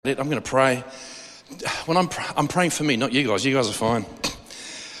I'm going to pray. When I'm praying for me, not you guys. You guys are fine.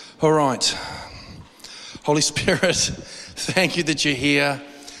 All right. Holy Spirit, thank you that you're here.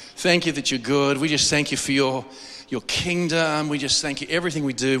 Thank you that you're good. We just thank you for your kingdom. We just thank you. Everything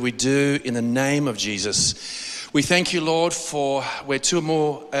we do in the name of Jesus. We thank you, Lord, for where two or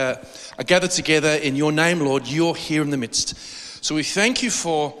more are gathered together in your name, Lord, you're here in the midst. So we thank you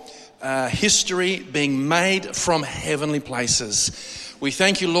for history being made from heavenly places. We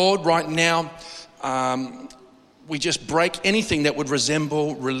thank you, Lord, right now. We just break anything that would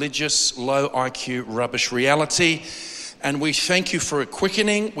resemble religious, low IQ, rubbish reality. And we thank you for a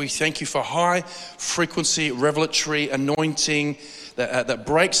quickening. We thank you for high frequency, revelatory anointing that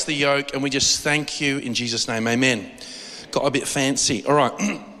breaks the yoke. And we just thank you in Jesus' name. Amen. Got a bit fancy. All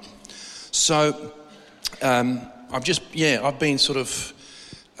right. So I've been sort of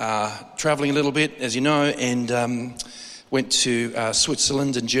traveling a little bit, as you know, and went to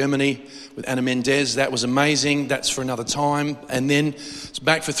Switzerland and Germany with Anna Mendez. That was amazing. That's for another time. And then it's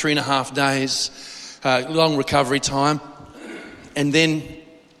back for 3.5 days, long recovery time. And then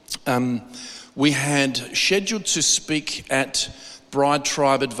we had scheduled to speak at Bride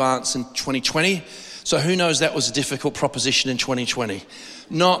Tribe Advance in 2020. So who knows, that was a difficult proposition in 2020.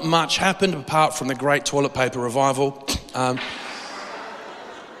 Not much happened apart from the great toilet paper revival.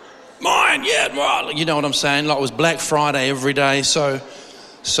 Mine, yeah, well, you know what I'm saying. Like it was Black Friday every day, so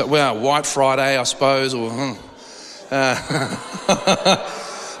well, White Friday, I suppose. Or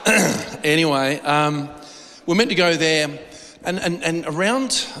anyway, we're meant to go there, and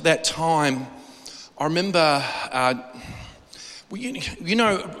around that time, I remember, we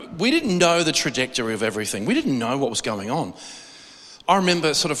didn't know the trajectory of everything. We didn't know what was going on. I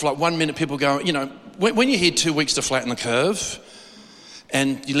remember sort of like 1 minute people go, when you hear 2 weeks to flatten the curve,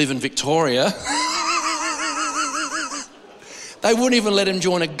 and you live in Victoria, they wouldn't even let him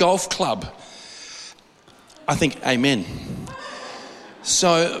join a golf club. I think, amen.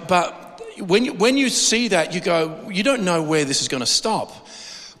 So, but when you see that, you go, you don't know where this is going to stop.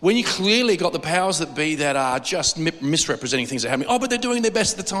 When you clearly got the powers that be that are just misrepresenting things that are happening, but they're doing their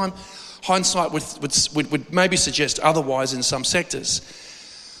best at the time, hindsight would maybe suggest otherwise in some sectors.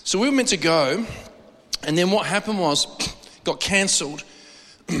 So we were meant to go, and then what happened was, got cancelled.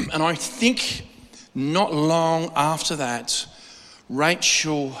 And I think not long after that,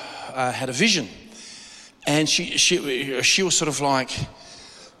 Rachel had a vision, and she was sort of like,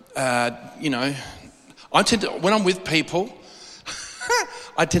 I tend to, when I'm with people,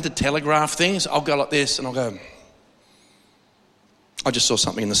 I tend to telegraph things. I'll go like this, and I'll go, I just saw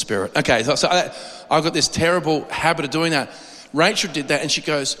something in the spirit. Okay, so I've got this terrible habit of doing that. Rachel did that, and she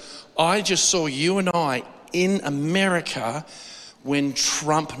goes, I just saw you and I in America when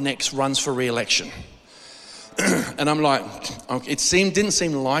Trump next runs for re-election. And I'm like, okay, didn't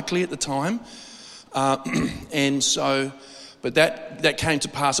seem likely at the time. And so, but that came to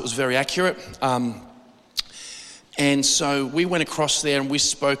pass. It was very accurate. And so we went across there and we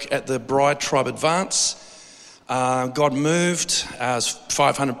spoke at the Bride Tribe Advance. God moved. There was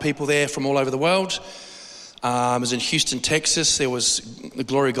 500 people there from all over the world. It was in Houston, Texas. There was the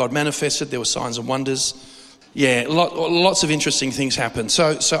glory of God manifested. There were signs and wonders. Yeah, lots of interesting things happen.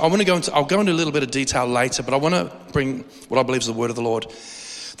 So I want to I'll go into a little bit of detail later, but I want to bring what I believe is the word of the Lord.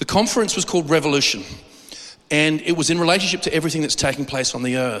 The conference was called Revolution, and it was in relationship to everything that's taking place on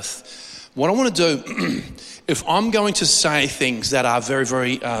the earth. What I want to do, if I'm going to say things that are very,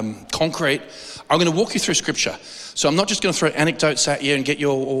 very concrete, I'm going to walk you through scripture. So I'm not just going to throw anecdotes at you and get you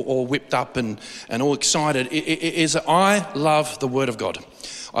all whipped up and all excited. I love the word of God.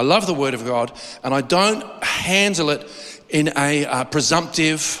 I love the word of God, and I don't handle it in a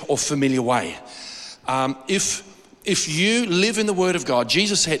presumptive or familiar way. If you live in the word of God,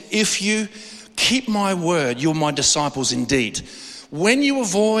 Jesus said, if you keep my word, you're my disciples indeed. When you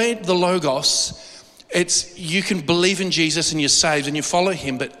avoid the Logos, you can believe in Jesus and you're saved and you follow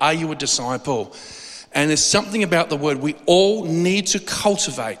him, but are you a disciple? And there's something about the word. We all need to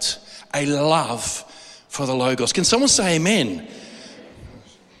cultivate a love for the Logos. Can someone say amen?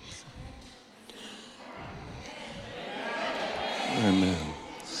 Amen.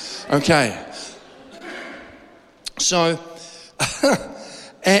 Okay. So,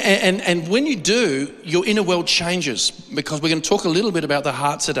 and when you do, your inner world changes, because we're going to talk a little bit about the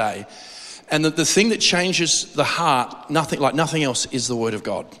heart today. And the thing that changes the heart, nothing else, is the word of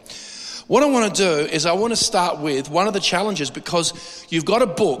God. What I want to do is I want to start with one of the challenges, because you've got a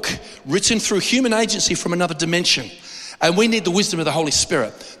book written through human agency from another dimension. And we need the wisdom of the Holy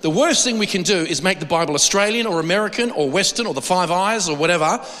Spirit. The worst thing we can do is make the Bible Australian or American or Western or the Five Eyes or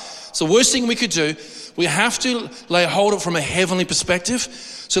whatever. It's the worst thing we could do. We have to lay hold of it from a heavenly perspective.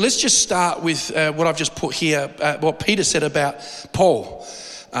 So let's just start with what I've just put here, what Peter said about Paul.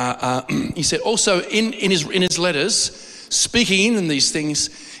 He said, also in his letters, speaking in these things,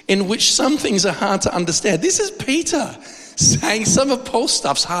 in which some things are hard to understand. This is Peter saying some of Paul's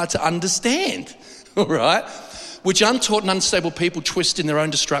stuff's hard to understand, all right? Which untaught and unstable people twist to their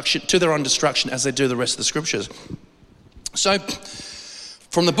own destruction as they do the rest of the scriptures. So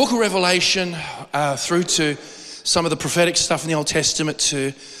from the book of Revelation through to some of the prophetic stuff in the Old Testament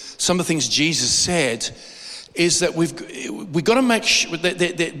to some of the things Jesus said, is that we've got to make sure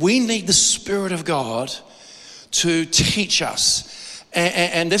that we need the Spirit of God to teach us.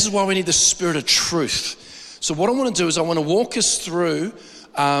 And this is why we need the Spirit of truth. So what I want to do is I want to walk us through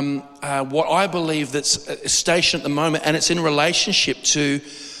what I believe that's a station at the moment, and it's in relationship to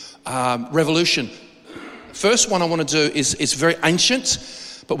revolution. First one I want to do is very ancient,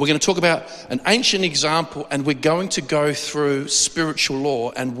 but we're going to talk about an ancient example, and we're going to go through spiritual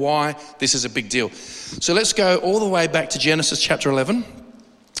law and why this is a big deal. So let's go all the way back to Genesis chapter 11.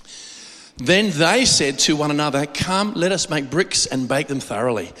 Then they said to one another, come, let us make bricks and bake them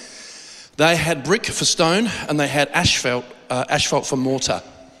thoroughly. They had brick for stone and they had asphalt for mortar.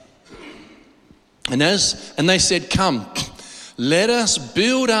 And they said, come, let us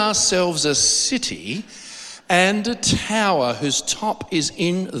build ourselves a city and a tower whose top is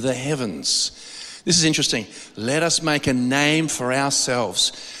in the heavens. This is interesting. Let us make a name for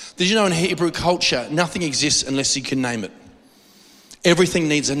ourselves. Did you know in Hebrew culture, nothing exists unless you can name it? Everything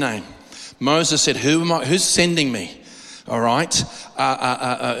needs a name. Moses said, who's sending me? All right.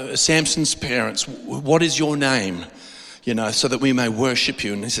 Samson's parents, what is your name? You know, so that we may worship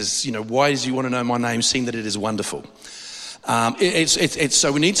you. And he says, you know, why does you want to know my name, seeing that it is wonderful? So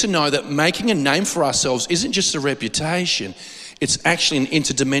we need to know that making a name for ourselves isn't just a reputation. It's actually an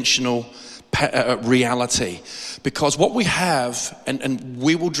interdimensional reality. Because what we have, and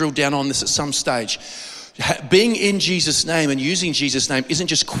we will drill down on this at some stage, being in Jesus' name and using Jesus' name isn't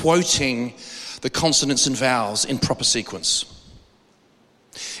just quoting the consonants and vowels in proper sequence.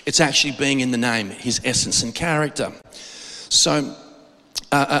 It's actually being in the name, his essence and character. So,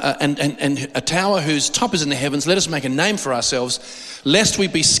 and a tower whose top is in the heavens, let us make a name for ourselves, lest we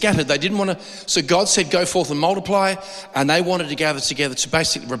be scattered. They didn't want to, so God said, go forth and multiply, and they wanted to gather together to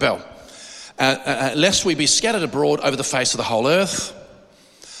basically rebel. Lest we be scattered abroad over the face of the whole earth.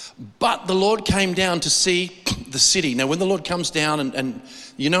 But the Lord came down to see the city. Now, when the Lord comes down, and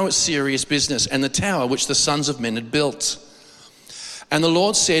you know it's serious business, and the tower which the sons of men had built. And the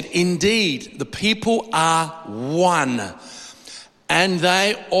Lord said, indeed, the people are one, and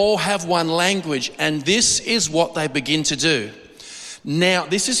they all have one language, and this is what they begin to do. Now,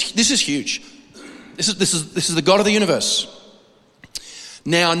 this is huge. This is the God of the universe.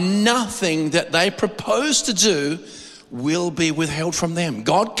 Now, nothing that they propose to do will be withheld from them.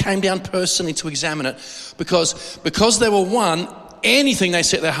 God came down personally to examine it because they were one, anything they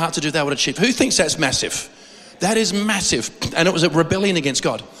set their heart to do, they would achieve. Who thinks that's massive? That is massive. And it was a rebellion against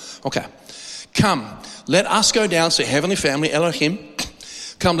God. Okay. Come, let us go down, so heavenly family, Elohim.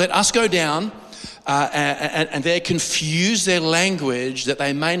 Come, let us go down and they confuse their language that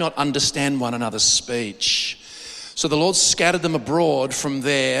they may not understand one another's speech. So the Lord scattered them abroad from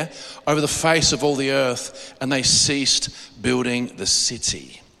there over the face of all the earth, and they ceased building the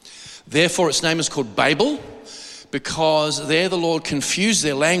city. Therefore its name is called Babel, because there the Lord confused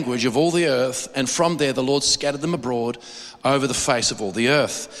their language of all the earth, and from there the Lord scattered them abroad over the face of all the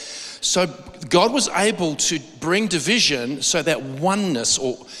earth. So God was able to bring division so that oneness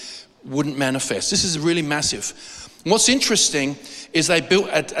wouldn't manifest. This is really massive. And what's interesting is they built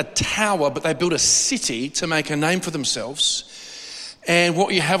a tower, but they built a city to make a name for themselves. And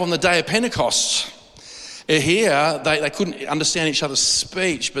what you have on the day of Pentecost, here they couldn't understand each other's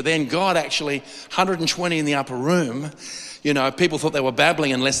speech, but then God actually, 120 in the upper room, you know, people thought they were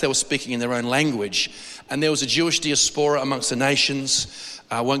babbling unless they were speaking in their own language. And there was a Jewish diaspora amongst the nations.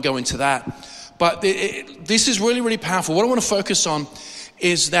 I won't go into that. But this is really, really powerful. What I want to focus on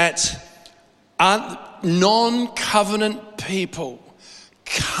is that non-covenant people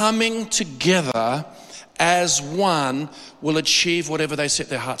coming together as one will achieve whatever they set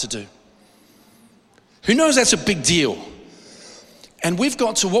their heart to do. Who knows that's a big deal? And we've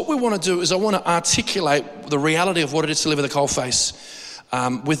got to, what we want to do is I want to articulate the reality of what it is to live at the coalface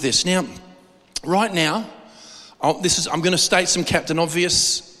with this. Now, right now, I'm going to state some Captain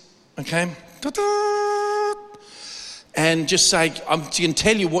Obvious, okay? And just say, I'm going to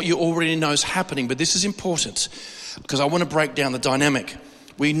tell you what you already know is happening, but this is important because I want to break down the dynamic.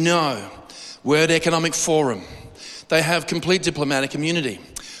 We know World Economic Forum, they have complete diplomatic immunity.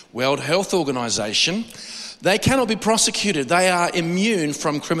 World Health Organization, They cannot be prosecuted. They are immune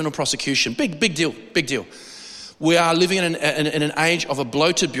from criminal prosecution. Big deal. We are living in an age of a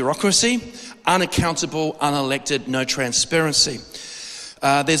bloated bureaucracy, unaccountable, unelected, no transparency.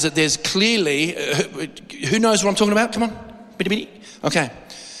 There's clearly, who knows what I'm talking about? Come on. Okay.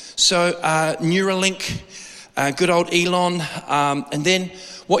 So Neuralink, good old Elon. And then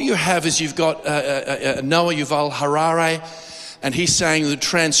what you have is you've got Noah Yuval Harari, and he's saying the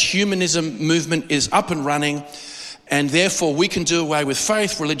transhumanism movement is up and running, and therefore we can do away with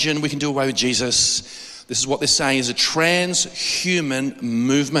faith, religion, we can do away with Jesus. This is what they're saying is a transhuman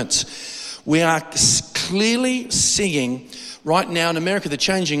movement. We are clearly seeing right now in America, they're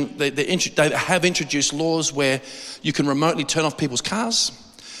changing, they have introduced laws where you can remotely turn off people's cars,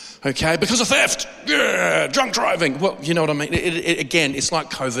 okay, because of theft, drunk driving. Well, you know what I mean? Again, it's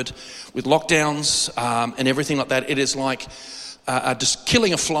like COVID with lockdowns and everything like that. It is like just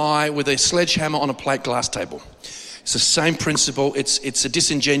killing a fly with a sledgehammer on a plate glass table. It's the same principle. It's a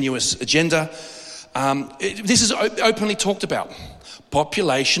disingenuous agenda. This is openly talked about.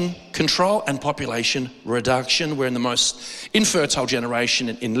 Population control and population reduction. We're in the most infertile generation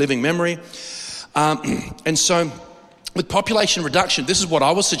in living memory. And so with population reduction, this is what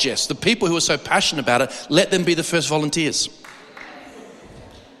I would suggest. The people who are so passionate about it, let them be the first volunteers.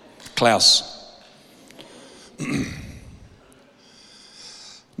 Klaus.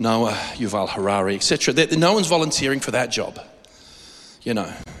 Noah, Yuval Harari, etc. No one's volunteering for that job. You know,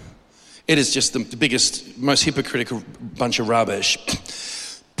 it is just the biggest, most hypocritical bunch of rubbish.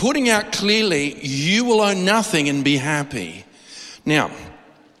 Putting out clearly, you will own nothing and be happy. Now,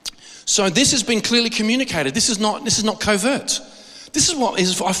 so this has been clearly communicated. This is not covert. This is what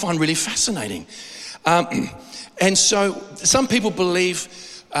I find really fascinating. And so some people believe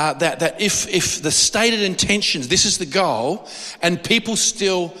that if the stated intentions, this is the goal, and people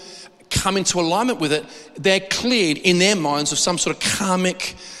still come into alignment with it, they're cleared in their minds of some sort of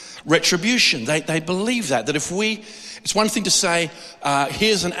karmic retribution. They believe that if it's one thing to say,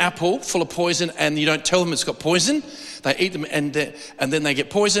 here's an apple full of poison, and you don't tell them it's got poison. They eat them and then they get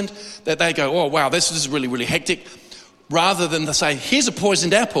poisoned. That they go, oh wow, this is really, really hectic. Rather than they say, here's a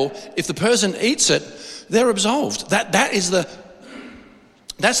poisoned apple. If the person eats it, they're absolved. That's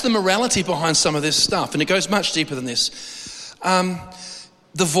the morality behind some of this stuff, and it goes much deeper than this.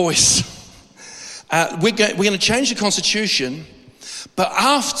 The voice. We're going to change the Constitution, but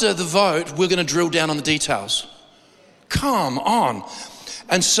after the vote, we're going to drill down on the details. Come on.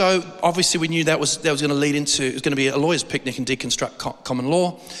 And so obviously we knew that was going to lead into, it was going to be a lawyer's picnic and deconstruct common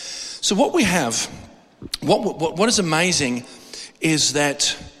law. So what we have, what is amazing is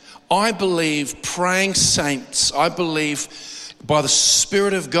that I believe praying saints, I believe by the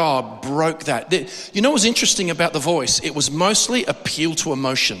Spirit of God broke that. You know what's interesting about the voice? It was mostly appeal to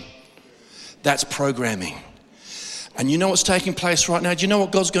emotion. That's programming. And you know what's taking place right now? Do you know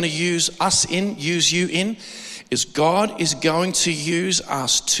what God's going to use you in? Is God is going to use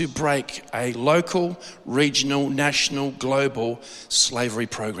us to break a local, regional, national, global slavery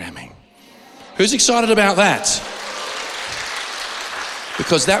programming. Who's excited about that?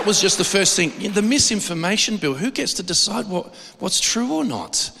 Because that was just the first thing. The misinformation bill, who gets to decide what's true or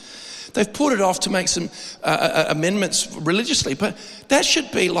not? They've put it off to make some amendments religiously, but that should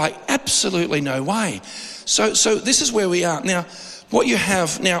be like absolutely no way. So this is where we are. Now, what you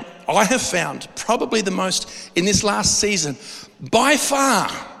have now, I have found probably the most, in this last season, by far,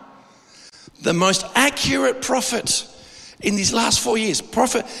 the most accurate prophet in these last 4 years.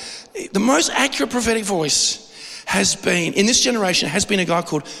 The most accurate prophetic voice has been, in this generation, has been a guy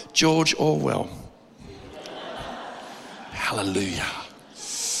called George Orwell. Hallelujah.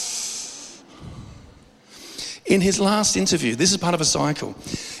 In his last interview, this is part of a cycle.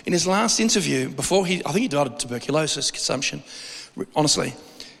 In his last interview, before I think he died of tuberculosis consumption, honestly.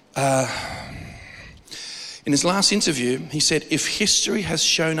 In his last interview, he said, if history has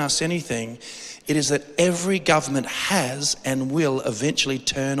shown us anything, it is that every government has and will eventually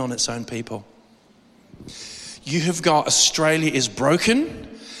turn on its own people. You have got Australia is broken,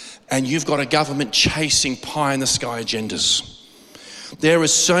 and you've got a government chasing pie in the sky agendas. There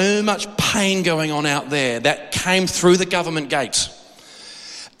is so much pain going on out there that came through the government gate.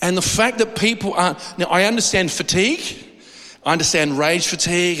 And the fact that people are, now I understand fatigue, I understand rage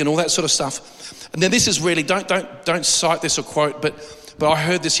fatigue and all that sort of stuff. And then this is really, don't cite this or quote, but I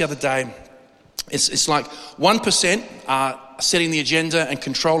heard this the other day. It's like 1% are setting the agenda and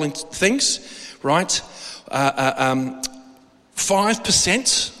controlling things, right?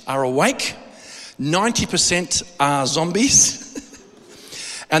 5% are awake, 90% are zombies,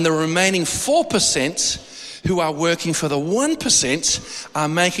 and the remaining 4% who are working for the 1% are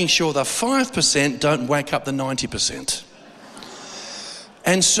making sure the 5% don't wake up the 90%.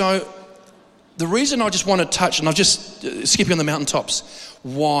 And so the reason I just want to touch, and I'll just skipping on the mountaintops,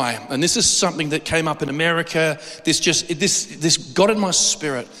 why? And this is something that came up in America. This got in my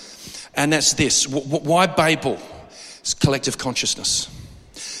spirit, and that's this. Why Babel? It's collective consciousness.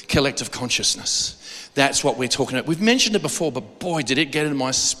 Collective consciousness. That's what we're talking about. We've mentioned it before, but boy, did it get in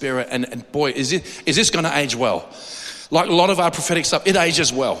my spirit. And boy, is this going to age well? Like a lot of our prophetic stuff, it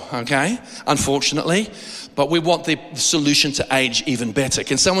ages well, okay? Unfortunately. But we want the solution to age even better.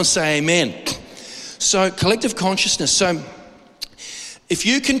 Can someone say amen? So collective consciousness. So if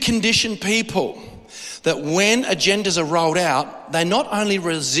you can condition people that when agendas are rolled out, they not only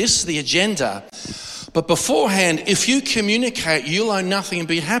resist the agenda, but beforehand, if you communicate, you'll own nothing and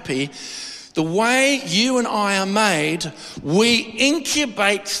be happy. The way you and I are made, we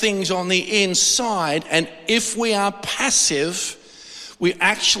incubate things on the inside, and if we are passive, we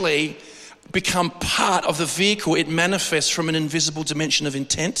actually become part of the vehicle. It manifests from an invisible dimension of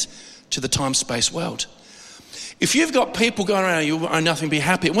intent to the time-space world. If you've got people going around, you'll own nothing, be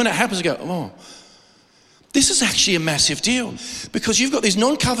happy. When it happens, you go, oh, this is actually a massive deal, because you've got these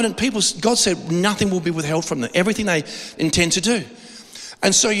non-covenant people. God said nothing will be withheld from them, everything they intend to do.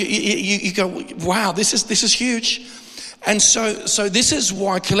 And so you go, wow, this is huge. And so this is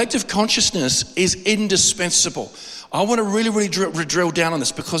why collective consciousness is indispensable. I want to really drill down on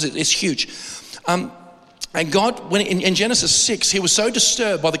this because it's huge. And God, when in Genesis 6, he was so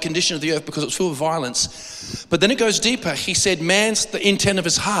disturbed by the condition of the earth because it was full of violence. But then it goes deeper. He said man's the intent of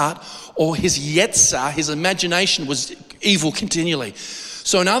his heart, or his yetzer, his imagination, was evil continually.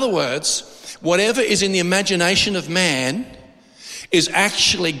 So in other words, whatever is in the imagination of man is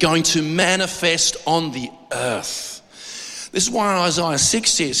actually going to manifest on the earth. This is why in Isaiah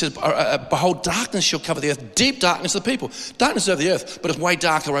 60 it says, behold, darkness shall cover the earth, deep darkness of the people. Darkness over the earth, but it's way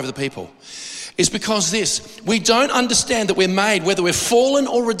darker over the people. It's because we don't understand that we're made, whether we're fallen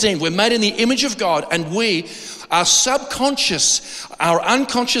or redeemed, we're made in the image of God, and we are subconscious, our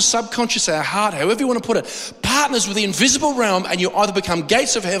unconscious, subconscious, our heart, however you want to put it, partners with the invisible realm, and you either become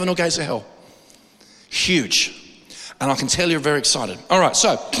gates of heaven or gates of hell. Huge. And I can tell you're very excited. All right,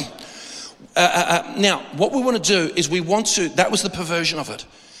 so now what we want to do is that was the perversion of it.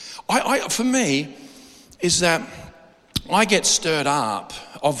 For me, is that I get stirred up,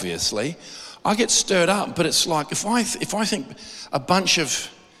 obviously. I get stirred up, but it's like if I think a bunch of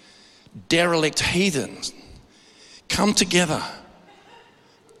derelict heathens come together.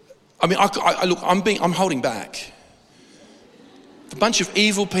 I mean, look, I'm holding back. A bunch of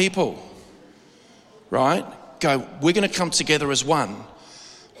evil people, right? Go, we're going to come together as one.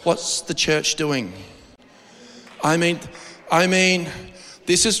 What's the church doing? I mean,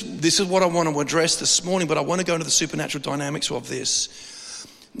 this is what I want to address this morning, but I want to go into the supernatural dynamics of this.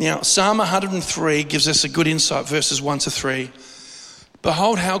 Now, Psalm 103 gives us a good insight, verses 1-3.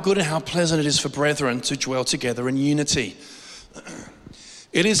 Behold, how good and how pleasant it is for brethren to dwell together in unity.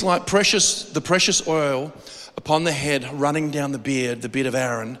 It is like the precious oil upon the head, running down the beard of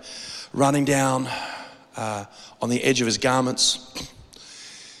Aaron, running down on the edge of his garments.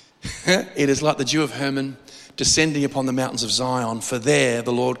 It is like the dew of Hermon descending upon the mountains of Zion, for there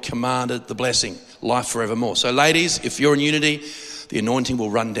the Lord commanded the blessing, life forevermore. So ladies, if you're in unity, the anointing will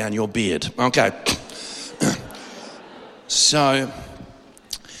run down your beard. Okay. So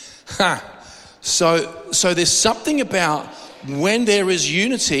there's something about when there is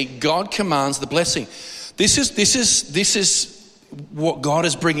unity, God commands the blessing. This is what God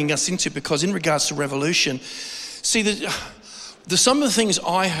is bringing us into, because in regards to revolution, see, there's some of the things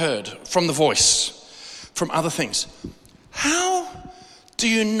I heard from The Voice, from other things. How do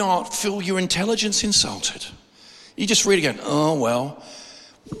you not feel your intelligence insulted? You just read again, oh, well.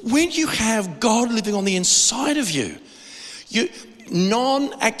 When you have God living on the inside of you,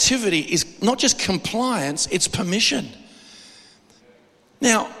 non-activity is not just compliance, it's permission.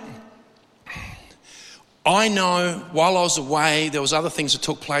 Now, I know while I was away, there was other things that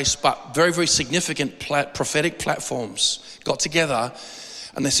took place, but very, very significant prophetic platforms got together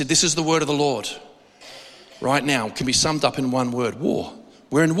and they said, this is the word of the Lord. Right now, it can be summed up in one word, war.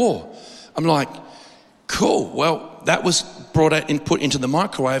 We're in war. I'm like, cool. Well, that was brought out and put into the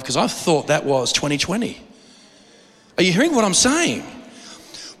microwave because I thought that was 2020. Are you hearing what I'm saying?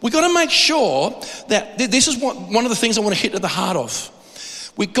 We've got to make sure that this is one of the things I want to hit at the heart of.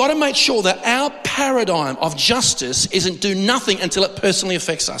 We've got to make sure that our paradigm of justice isn't do nothing until it personally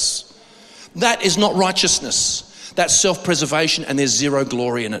affects us. That is not righteousness. That's self-preservation, and there's zero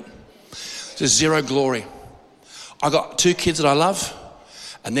glory in it. There's zero glory. I got 2 kids that I love,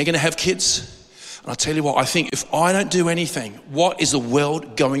 and they're going to have kids. And I tell you what, I think if I don't do anything, what is the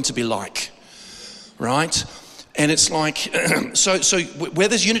world going to be like? Right? And it's like, so where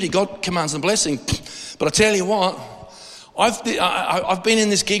there's unity, God commands the blessing. But I tell you what, I've been in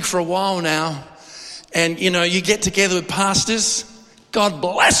this gig for a while now, and you get together with pastors, God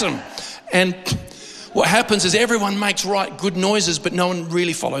bless them. And what happens is everyone makes good noises, but no one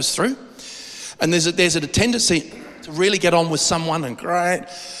really follows through. And there's a tendency to really get on with someone and great,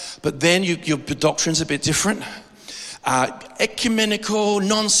 but then your doctrine's a bit different. Ecumenical,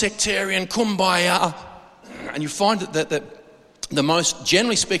 non-sectarian, kumbaya. And you find that the most,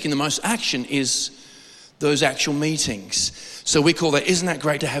 generally speaking, the most action is those actual meetings. So we call that, isn't that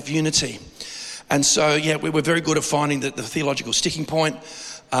great to have unity? And so, we're very good at finding the theological sticking point.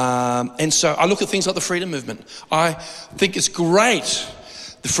 And so I look at things like the freedom movement. I think it's great,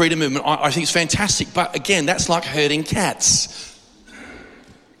 the freedom movement. I think it's fantastic. But again, that's like herding cats.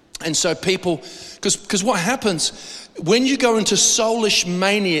 And so people, because what happens, when you go into soulish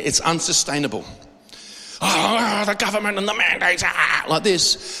mania, it's unsustainable. Oh, the government and the mandates, like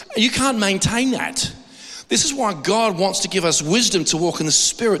this. You can't maintain that. This is why God wants to give us wisdom to walk in the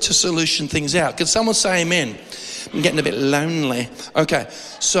Spirit to solution things out. Can someone say amen? I'm getting a bit lonely. Okay,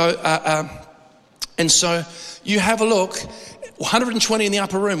 so, and so you have a look, 120 in the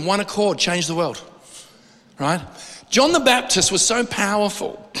upper room, one accord changed the world, right? John the Baptist was so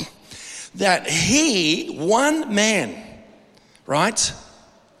powerful that one man, right?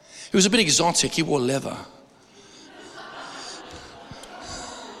 He was a bit exotic, he wore leather.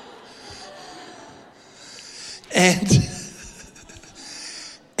 And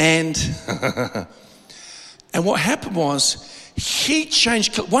what happened was,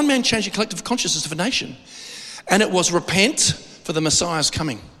 one man changed the collective consciousness of a nation. And it was repent, for the Messiah's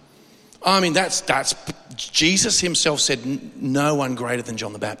coming. I mean, that's Jesus himself said, no one greater than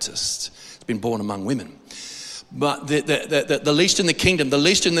John the Baptist has been born among women. But the least in the kingdom, the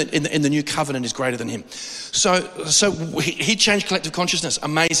least in the new covenant is greater than him. So he changed collective consciousness.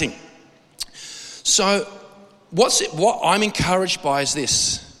 Amazing. So what I'm encouraged by is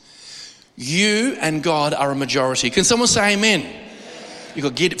this. You and God are a majority. Can someone say amen?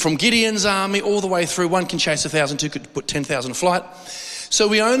 You've got from Gideon's army all the way through. One can chase 1,000, two could put 10,000 to flight. So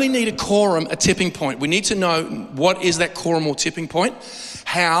we only need a quorum, a tipping point. We need to know what is that quorum or tipping point,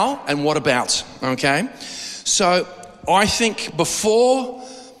 how and what about, okay? So I think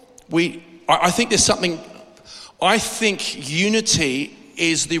I think unity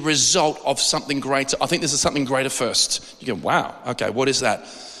is the result of something greater. I think this is something greater first. You go, wow, okay, what is that?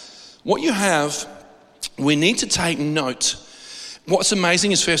 What you have, we need to take note. What's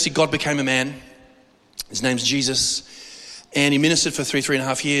amazing is firstly, God became a man. His name's Jesus. And he ministered for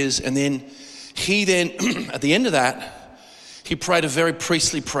 3.5 years. And then at the end of that, he prayed a very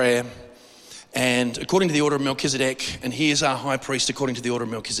priestly prayer. And according to the order of Melchizedek, and he is our high priest according to the order of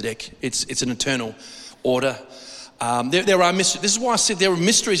Melchizedek. It's an eternal order. There are mysteries. This is why I said there are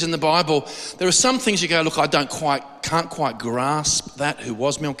mysteries in the Bible. There are some things you go, look, I can't quite grasp that. Who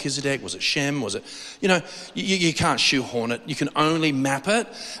was Melchizedek? Was it Shem? Was it, you can't shoehorn it. You can only map it.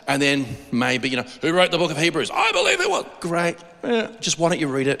 And then maybe, who wrote the book of Hebrews? I believe it was. Great. Just why don't you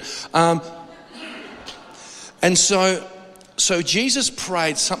read it? And so Jesus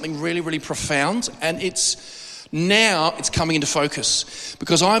prayed something really, really profound. And it's coming into focus.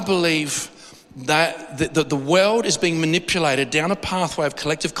 Because I believe that the world is being manipulated down a pathway of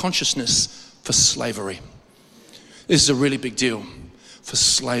collective consciousness for slavery. This is a really big deal for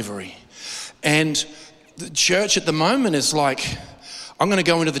slavery. And the church at the moment is like, I'm going to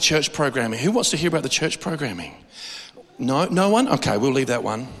go into the church programming. Who wants to hear about the church programming? No one? Okay, we'll leave that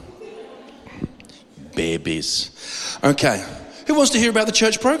one. Babies. Okay. Who wants to hear about the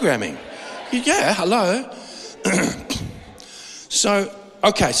church programming? Yeah, hello. So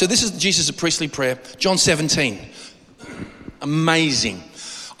this is Jesus' priestly prayer. John 17. Amazing.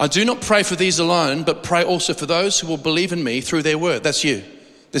 I do not pray for these alone, but pray also for those who will believe in me through their word. That's you.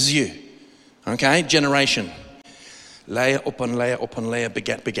 This is you. Okay? Generation. Layer upon layer upon layer,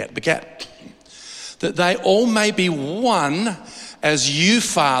 begat. That they all may be one as you,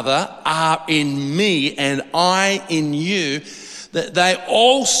 Father, are in me and I in you, that they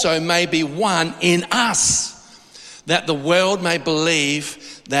also may be one in us, that the world may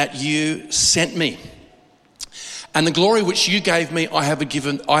believe that you sent me. And the glory which you gave me, I have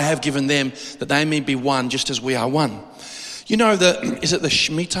given them, that they may be one, just as we are one. Is it the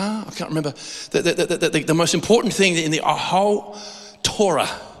Shemitah? I can't remember. The most important thing in the whole Torah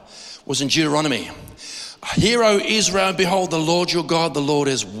was in Deuteronomy. Hear, O Israel, behold, the Lord your God, the Lord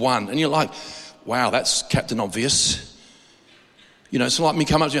is one. And you're like, wow, that's Captain Obvious. You know, it's like me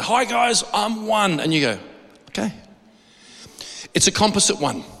coming up to you, hi guys, I'm one. And you go, okay. It's a composite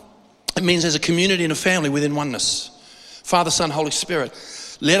one. It means there's a community and a family within oneness. Father, Son, Holy Spirit.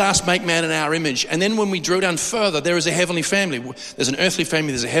 Let us make man in our image. And then when we drill down further, there is a heavenly family. There's an earthly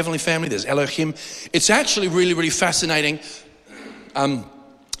family, there's a heavenly family, there's Elohim. It's actually really, really fascinating.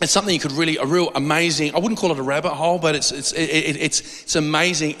 It's something you could really, a real amazing, I wouldn't call it a rabbit hole, but it's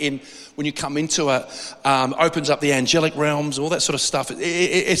amazing when you come into it, opens up the angelic realms, all that sort of stuff.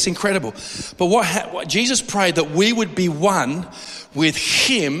 It's incredible. But what Jesus prayed that we would be one with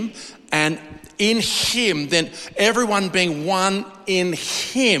him, and in him, then everyone being one in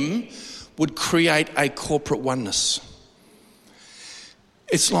him would create a corporate oneness.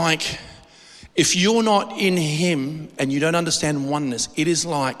 It's like, if you're not in him and you don't understand oneness, it is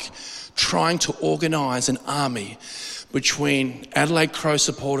like trying to organise an army between Adelaide Crow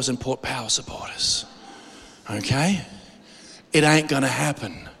supporters and Port Power supporters. Okay? It ain't going to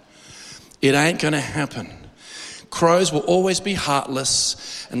happen. It ain't going to happen. Crows will always be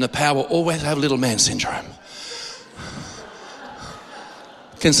heartless, and the Power will always have little man syndrome.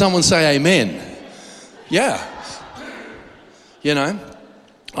 Can someone say amen? Yeah. You know,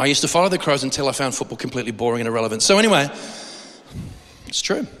 I used to follow the Crows until I found football completely boring and irrelevant. So anyway, it's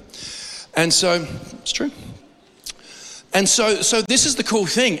true. And so, it's true. And so this is the cool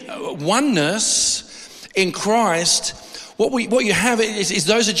thing. Oneness in Christ, what you have is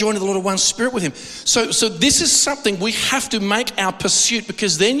those who join to the Lord of one spirit with him. So this is something we have to make our pursuit,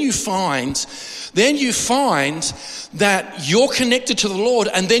 because then you find that you're connected to the Lord,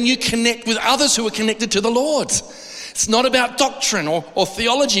 and then you connect with others who are connected to the Lord. It's not about doctrine or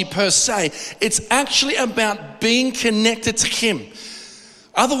theology per se. It's actually about being connected to him.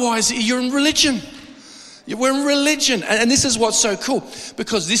 Otherwise, you're in religion. We're in religion. And this is what's so cool,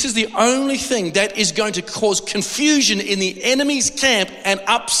 because this is the only thing that is going to cause confusion in the enemy's camp and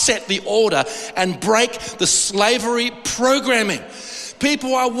upset the order and break the slavery programming.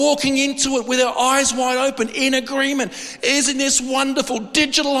 People are walking into it with their eyes wide open, in agreement. Isn't this wonderful?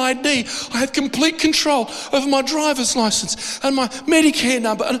 Digital ID. I have complete control over my driver's license and my Medicare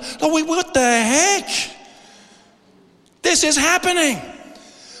number. And what the heck? This is happening.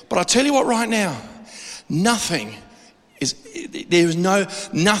 But I'll tell you what right now. Nothing is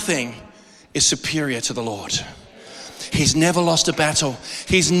superior to the Lord. He's never lost a battle.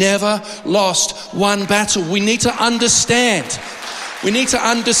 He's never lost one battle. We need to understand. We need to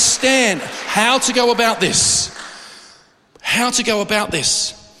understand how to go about this. How to go about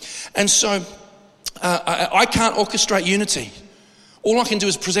this. And so I can't orchestrate unity. All I can do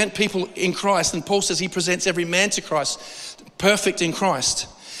is present people in Christ. And Paul says he presents every man to Christ, perfect in Christ.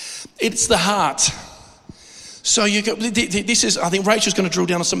 It's the heart. So this is, I think Rachel's going to drill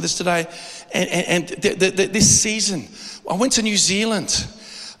down on some of this today. And this season, I went to New Zealand,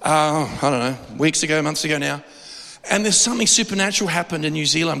 I don't know, months ago now. And there's something supernatural happened in New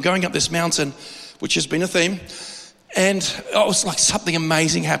Zealand. I'm going up this mountain, which has been a theme. And it was like something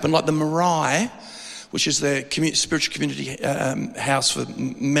amazing happened. Like the Marae, which is the spiritual community house for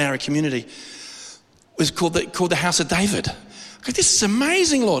Maori community, was called the House of David. Okay, this is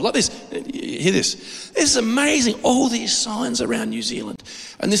amazing, Lord. Like this, hear this. This is amazing. All these signs around New Zealand.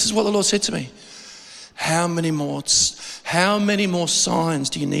 And this is what the Lord said to me. How many more signs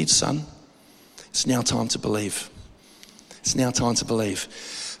do you need, son? It's now time to believe. It's now time to believe.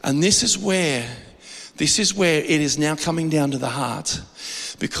 And this is where it is now coming down to the heart.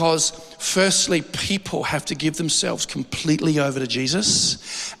 Because firstly, people have to give themselves completely over to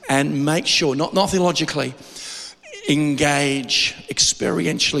Jesus and make sure, not theologically, engage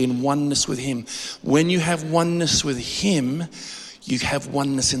experientially in oneness with him. When you have oneness with him, you have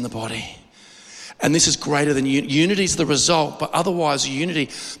oneness in the body. And this is greater than unity is the result, but otherwise unity,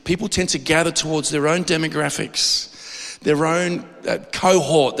 people tend to gather towards their own demographics, their own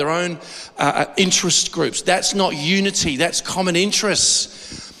cohort, their own interest groups. That's not unity, that's common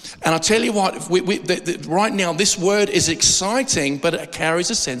interests. And I'll tell you what, right now this word is exciting, but it carries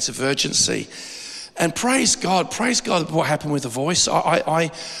a sense of urgency. And praise God what happened with the voice.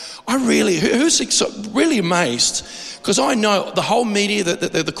 I really, who's really amazed, because I know the whole media,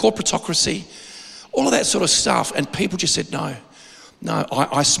 the corporatocracy, all of that sort of stuff, and people just said, no,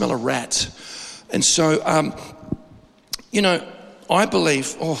 I smell a rat. And so, I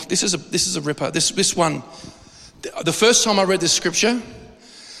believe, this is a ripper. This one, the first time I read this scripture,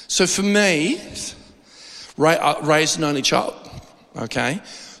 so for me, raised an only child, okay?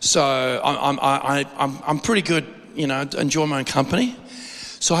 So I'm pretty good, enjoy my own company.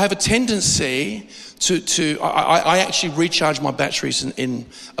 So I have a tendency I actually recharge my batteries in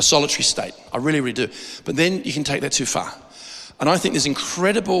a solitary state. I really, really do. But then you can take that too far. And I think there's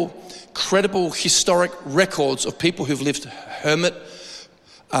incredible historic records of people who've lived hermit,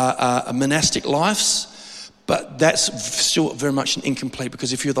 monastic lives, but that's still very much incomplete,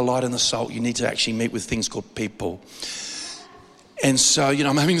 because if you're the light and the salt, you need to actually meet with things called people. And so,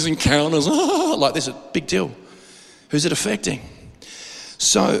 I'm having these encounters, like this, a big deal. Who's it affecting?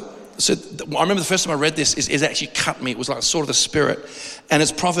 So I remember the first time I read this, it actually cut me. It was like a sword of the Spirit. And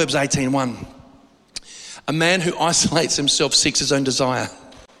it's Proverbs 18:1. A man who isolates himself seeks his own desire.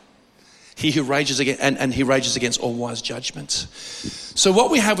 He who rages against, and he rages against all wise judgments. So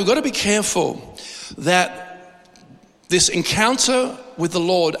what we've got to be careful that this encounter with the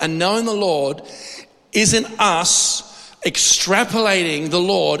Lord and knowing the Lord isn't us extrapolating the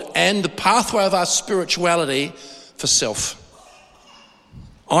Lord and the pathway of our spirituality for self.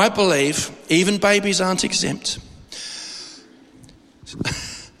 I believe even babies aren't exempt.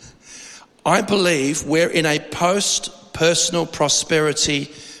 I believe we're in a post-personal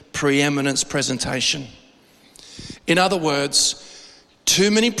prosperity preeminence presentation. In other words, too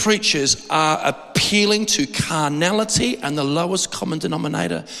many preachers are appealing to carnality and the lowest common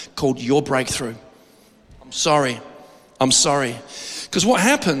denominator called your breakthrough. I'm sorry. Because what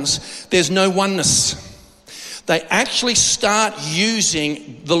happens, there's no oneness. They actually start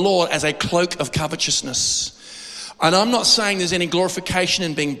using the Lord as a cloak of covetousness. And I'm not saying there's any glorification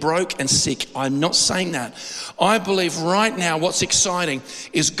in being broke and sick. I'm not saying that. I believe right now what's exciting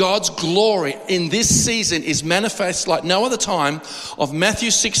is God's glory in this season is manifest like no other time of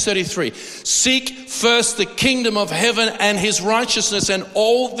Matthew 6:33. Seek first the kingdom of heaven and his righteousness, and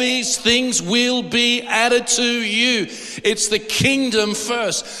all these things will be added to you. It's the kingdom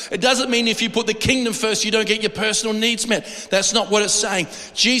first. It doesn't mean if you put the kingdom first, you don't get your personal needs met. That's not what it's saying.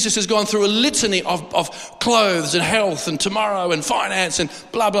 Jesus has gone through a litany of clothes and health and tomorrow and finance and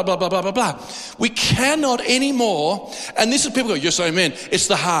blah, blah, blah, blah, blah, blah, blah. We cannot anymore, and this is people go, yes, amen. It's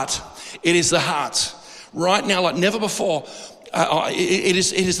the heart. It is the heart. Right now, like never before, it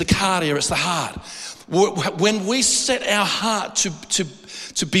is the cardia, it's the heart. When we set our heart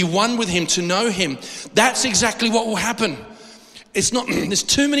to be one with him, to know him, that's exactly what will happen. It's not, there's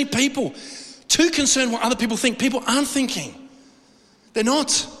too many people, too concerned what other people think. People aren't thinking. They're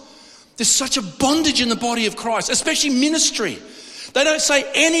not. There's such a bondage in the body of Christ, especially ministry. They don't say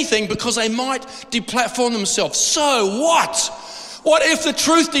anything because they might deplatform themselves. So what? What if the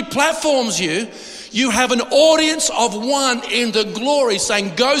truth deplatforms you? You have an audience of one in the glory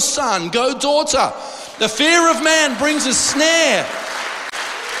saying, go son, go daughter. The fear of man brings a snare.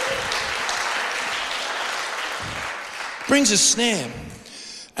 Brings a snare.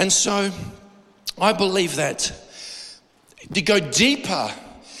 And so I believe that to go deeper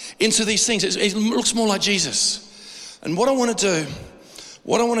into these things, it looks more like Jesus. And what I want to do,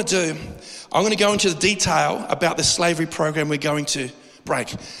 I'm going to go into the detail about the slavery program we're going to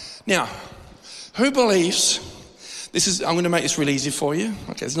break. Now, who believes, I'm going to make this really easy for you.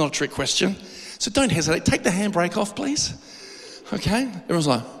 Okay, it's not a trick question. So don't hesitate. Take the handbrake off, please. Okay? Everyone's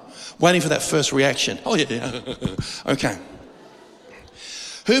like, waiting for that first reaction. Oh, yeah. Okay.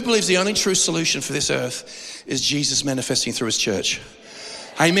 Who believes the only true solution for this earth is Jesus manifesting through his church?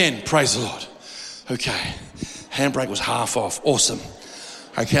 Amen. Praise the Lord. Okay. Handbrake was half off. Awesome.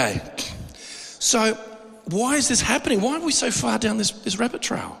 Okay. So why is this happening? Why are we so far down this rabbit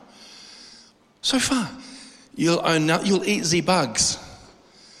trail? So far. You'll eat the bugs.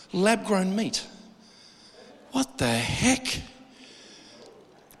 Lab-grown meat. What the heck?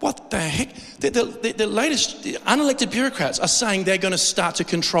 What the heck? The latest unelected bureaucrats are saying they're going to start to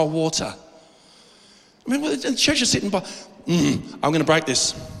control water. I mean, the church is sitting by, I'm going to break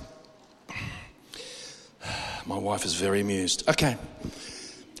this. My wife is very amused. Okay.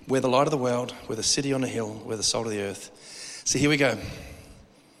 We're the light of the world. We're the city on a hill. We're the salt of the earth. So here we go.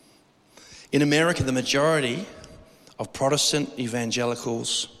 In America, the majority of Protestant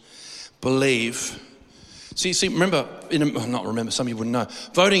evangelicals believe, remember, some of you wouldn't know,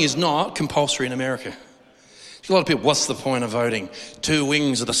 voting is not compulsory in America. A lot of people, what's the point of voting? Two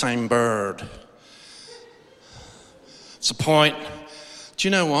wings of the same bird. It's the point. Do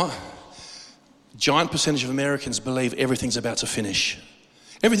you know what? Giant percentage of Americans believe everything's about to finish.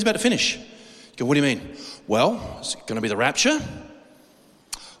 Everything's about to finish. You go, what do you mean? Well, it's going to be the rapture.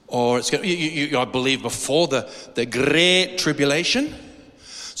 Or it's going to, I believe before the Great Tribulation.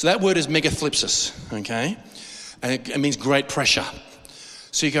 So that word is megathlipsis, okay? And it means great pressure.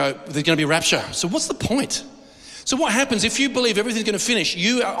 So you go, there's going to be rapture. So what's the point? So what happens if you believe everything's going to finish?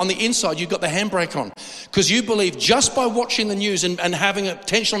 You, on the inside, you've got the handbrake on. Because you believe just by watching the news and having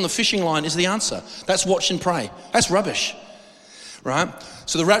attention on the fishing line is the answer. That's watch and pray. That's rubbish, right?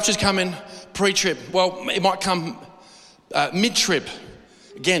 So the rapture's coming pre-trib. Well, it might come Mid-trib,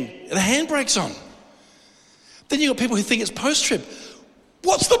 again, the handbrake's on. Then you've got people who think it's post-trib.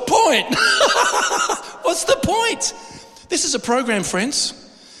 What's the point? What's the point? This is a program, friends.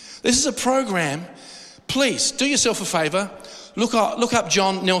 This is a program. Please, do yourself a favour. Look up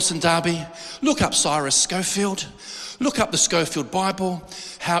John Nelson Darby. Look up Cyrus Schofield. Look up the Schofield Bible,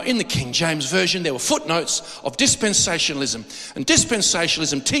 how in the King James Version there were footnotes of dispensationalism. And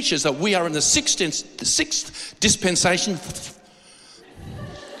dispensationalism teaches that we are in the sixth dispensation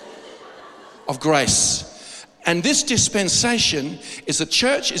of grace. And this dispensation is the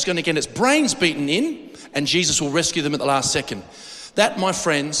church is going to get its brains beaten in, and Jesus will rescue them at the last second. That, my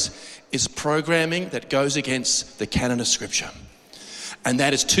friends, is programming that goes against the canon of Scripture. And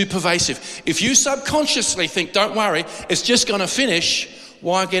that is too pervasive. If you subconsciously think, don't worry, it's just going to finish,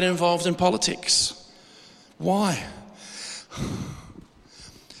 why get involved in politics? Why?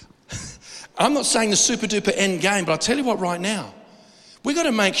 I'm not saying the super duper end game, but I'll tell you what right now. We've got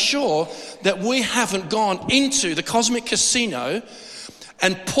to make sure that we haven't gone into the cosmic casino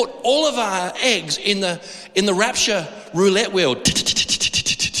and put all of our eggs in the rapture roulette wheel.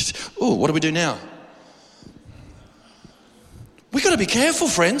 Oh, what do we do now? We've got to be careful,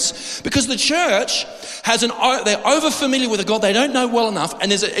 friends, because the church they're over familiar with a God they don't know well enough, and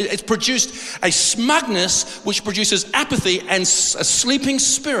it's produced a smugness which produces apathy and a sleeping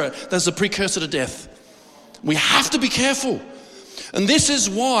spirit that's a precursor to death. We have to be careful. And this is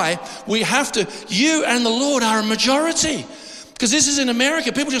why we have to, you and the Lord are a majority. Because this is in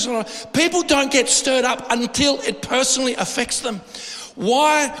America, people don't get stirred up until it personally affects them.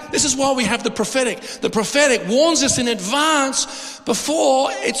 Why? This is why we have the prophetic. The prophetic warns us in advance before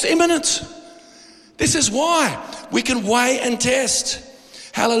it's imminent. This is why we can weigh and test.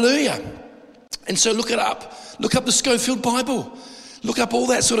 Hallelujah. And so look it up. Look up the Schofield Bible. Look up all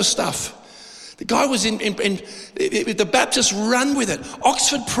that sort of stuff. The guy was in the Baptists run with it.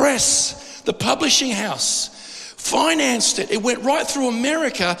 Oxford Press, the publishing house, financed it. It went right through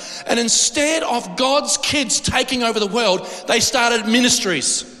America, and instead of God's kids taking over the world, they started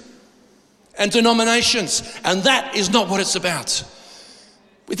ministries and denominations, and that is not what it's about.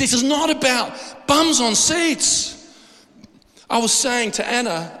 This is not about bums on seats. I was saying to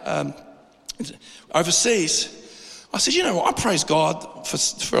Anna overseas, I said, you know what, I praise God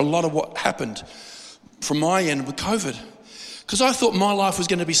for a lot of what happened from my end with COVID, because I thought my life was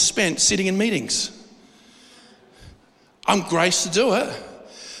going to be spent sitting in meetings. I'm graced to do it,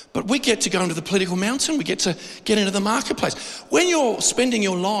 but we get to go into the political mountain. We get to get into the marketplace. When you're spending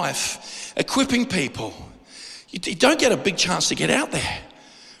your life equipping people, you don't get a big chance to get out there,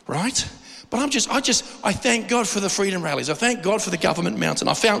 right? But I thank God for the freedom rallies. I thank God for the government mountain.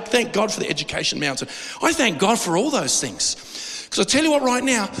 Thank God for the education mountain. I thank God for all those things. Because I tell you what, right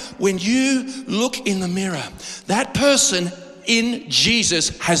now, when you look in the mirror, that person in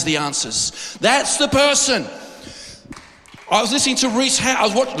Jesus has the answers. That's the person. I was listening to Reese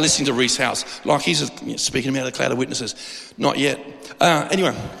House. Like he's speaking about the cloud of witnesses. Not yet.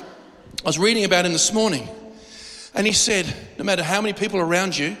 Anyway, I was reading about him this morning, and he said, no matter how many people are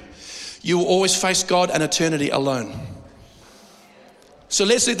around you, you will always face God and eternity alone. So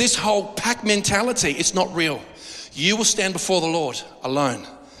let's say this whole pack mentality, it's not real. You will stand before the Lord alone.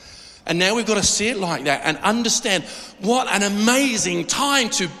 And now we've got to see it like that and understand what an amazing time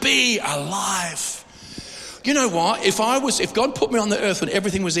to be alive. You know what? If God put me on the earth when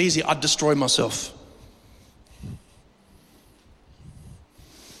everything was easy, I'd destroy myself.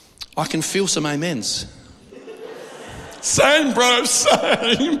 I can feel some amens. Same, bro,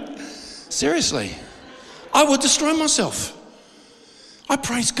 same. Seriously, I would destroy myself. I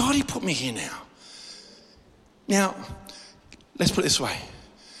praise God he put me here now. Now, let's put it this way.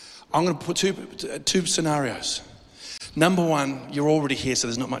 I'm going to put two scenarios. Number one, you're already here, so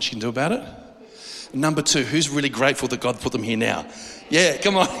there's not much you can do about it. Number two, who's really grateful that God put them here now? Yeah,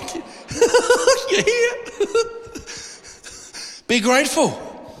 come on. You're here. Be grateful.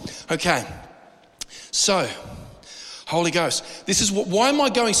 Okay. So, Holy Ghost. This is why am I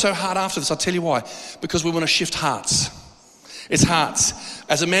going so hard after this? I'll tell you why. Because we want to shift hearts. It's hearts.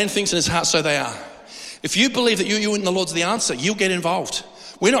 As a man thinks in his heart, so they are. If you believe that you and the Lord's the answer, you'll get involved.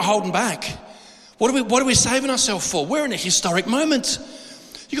 We're not holding back. What are we saving ourselves for? We're in a historic moment.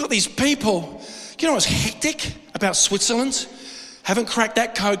 You got these people. You know what's hectic about Switzerland? Haven't cracked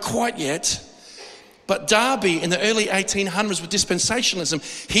that code quite yet. But Darby in the early 1800s with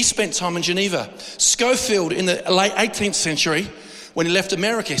dispensationalism, he spent time in Geneva. Schofield in the late 18th century, when he left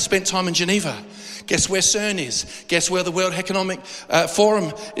America, he spent time in Geneva. Guess where CERN is? Guess where the World Economic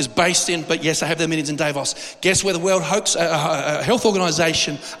Forum is based in? But yes, I have their meetings in Davos. Guess where the World Health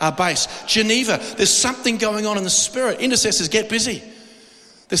Organization are based? Geneva. There's something going on in the spirit. Intercessors, get busy.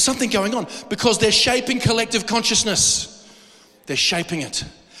 There's something going on because they're shaping collective consciousness. They're shaping it.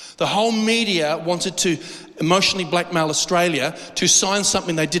 The whole media wanted to emotionally blackmail Australia to sign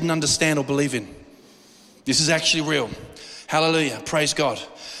something they didn't understand or believe in. This is actually real. Hallelujah. Praise God.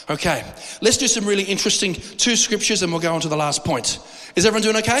 Okay, let's do some really interesting 2 scriptures and we'll go on to the last point. Is everyone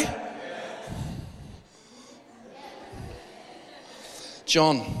doing okay?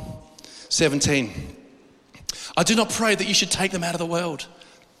 John 17. I do not pray that you should take them out of the world,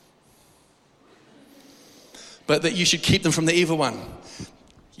 but that you should keep them from the evil one.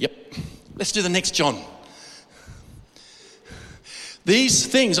 Yep. Let's do the next John. These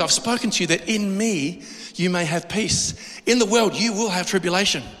things I've spoken to you, that in me you may have peace. In the world you will have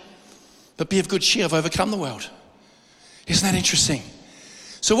tribulation, but be of good cheer, I've overcome the world. Isn't that interesting?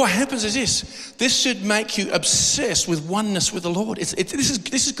 So what happens is this should make you obsessed with oneness with the Lord. This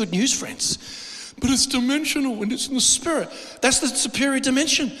is good news, friends. But it's dimensional and it's in the spirit. That's the superior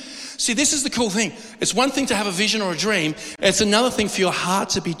dimension. See, this is the cool thing. It's one thing to have a vision or a dream. It's another thing for your heart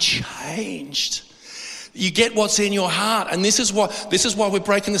to be changed. You get what's in your heart. And this is why we're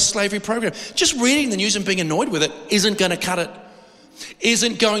breaking the slavery program. Just reading the news and being annoyed with it isn't going to cut it.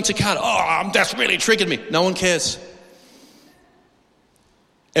 Isn't going to cut it. Oh, that's really triggered me. No one cares.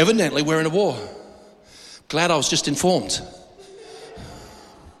 Evidently, we're in a war. Glad I was just informed.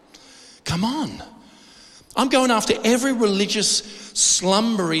 Come on. I'm going after every religious,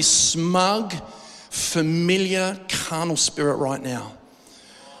 slumbery, smug, familiar, carnal spirit right now.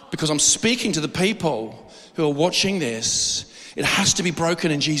 Because I'm speaking to the people who are watching this. It has to be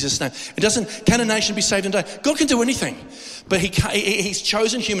broken in Jesus' name. Can a nation be saved in a day? God can do anything. But he's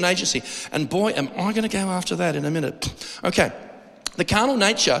chosen human agency. And boy, am I going to go after that in a minute. Okay. The carnal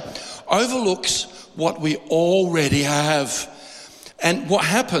nature overlooks what we already have. And what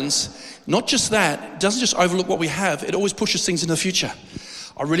happens, not just that, it doesn't just overlook what we have, it always pushes things into the future.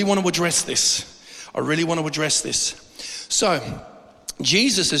 I really want to address this. So,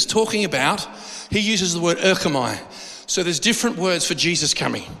 Jesus is talking about, he uses the word erchomai. So there's different words for Jesus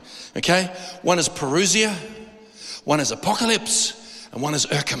coming, okay? One is parousia, one is apocalypse, and one is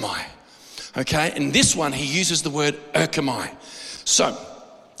erchomai, okay? And this one, he uses the word erchomai. So,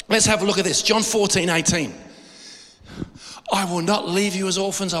 let's have a look at this. John 14:18. I will not leave you as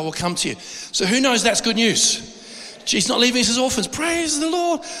orphans, I will come to you. So who knows that's good news? He's not leaving us as orphans. Praise the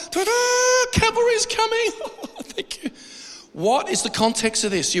Lord. Ta-da! Cavalry's coming. Thank you. What is the context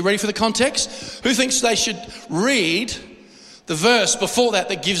of this? You ready for the context? Who thinks they should read the verse before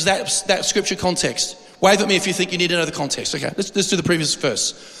that gives that scripture context? Wave at me if you think you need to know the context. Okay, let's do the previous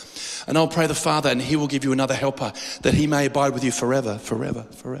verse. And I'll pray the Father, and he will give you another helper, that he may abide with you forever, forever,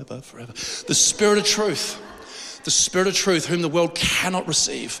 forever, forever. The Spirit of truth, whom the world cannot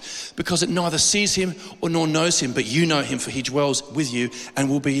receive, because it neither sees him nor knows him, but you know him, for he dwells with you and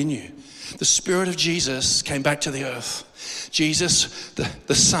will be in you. The Spirit of Jesus came back to the earth. Jesus,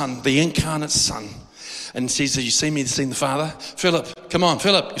 the Son, the incarnate Son. And he says, you see me, you've seen the Father? Philip, come on,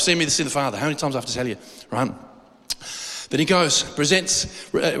 Philip, you've seen me, you've seen the Father. How many times do I have to tell you? Right? Then he goes,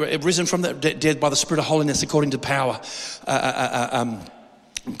 presents, risen from the dead by the Spirit of holiness according to power,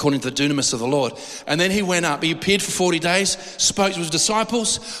 according to the dunamis of the Lord. And then he went up. He appeared for 40 days, spoke to his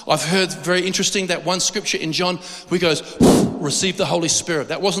disciples. I've heard very interesting that one scripture in John where he goes, receive the Holy Spirit.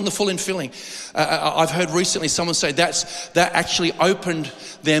 That wasn't the full infilling. I've heard recently someone say that actually opened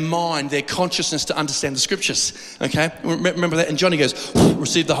their mind, their consciousness to understand the scriptures. Okay? Remember that? And John, he goes,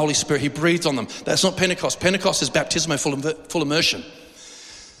 receive the Holy Spirit. He breathed on them. That's not Pentecost. Pentecost is baptismo, full immersion.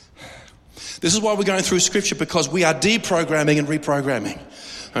 This is why we're going through scripture, because we are deprogramming and reprogramming.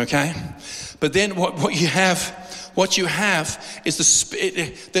 Okay? But then what you have is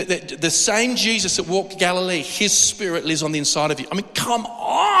the same Jesus that walked Galilee, his Spirit lives on the inside of you. I mean, come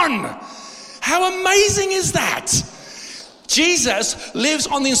on! How amazing is that? Jesus lives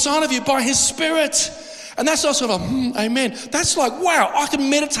on the inside of you by his Spirit. And that's also like, amen. That's like, wow, I can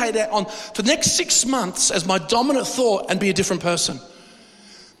meditate that on for the next 6 months as my dominant thought and be a different person.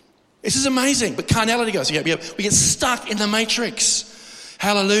 This is amazing. But carnality goes, we get stuck in the matrix.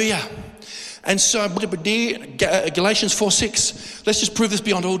 Hallelujah. And so Galatians 4:6, let's just prove this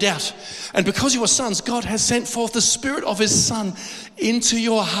beyond all doubt. And because you are sons, God has sent forth the Spirit of his Son into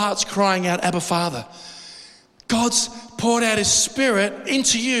your hearts, crying out, Abba, Father. God's poured out his Spirit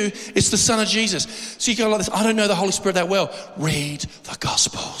into you. It's the Son of Jesus. So you go like this, I don't know the Holy Spirit that well. Read the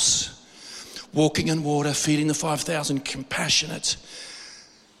Gospels. Walking on water, feeding the 5,000, compassionate.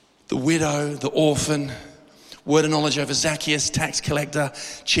 the widow, the orphan, word of knowledge over Zacchaeus, tax collector,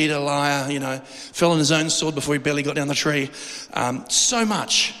 cheater, liar, fell on his own sword before he barely got down the tree. So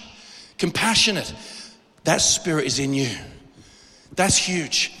much. Compassionate. That spirit is in you. That's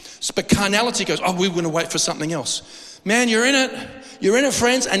huge. But carnality goes, we're going to wait for something else. Man, you're in it. You're in it,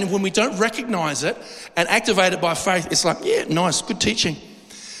 friends. And when we don't recognize it and activate it by faith, it's like, yeah, nice, good teaching.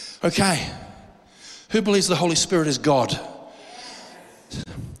 Okay. Who believes the Holy Spirit is God?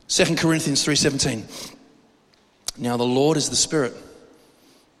 2 Corinthians 3:17. Now the Lord is the Spirit.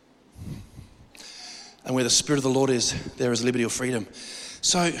 And where the Spirit of the Lord is, there is liberty or freedom.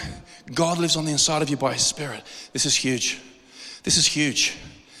 So God lives on the inside of you by His Spirit. This is huge. This is huge.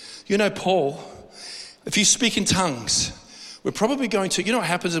 Paul, if you speak in tongues, we're probably going to, what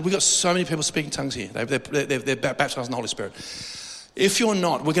happens is we've got so many people speaking tongues here. They're baptized in the Holy Spirit. If you're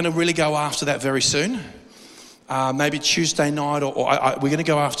not, we're going to really go after that very soon. Maybe Tuesday night or we're going to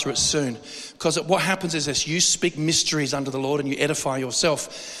go after it soon. Because what happens is this, you speak mysteries unto the Lord and you edify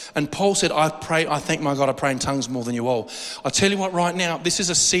yourself. And Paul said, I thank my God, I pray in tongues more than you all. I tell you what, right now, this is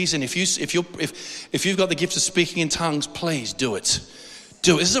a season. If you've got the gift of speaking in tongues, please do it.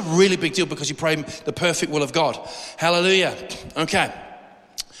 Do it. This is a really big deal because you pray the perfect will of God. Hallelujah. Okay.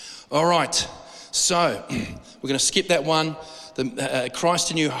 All right. So we're going to skip that one. Christ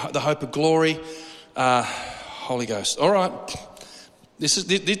in you, the hope of glory. Holy Ghost. All right. This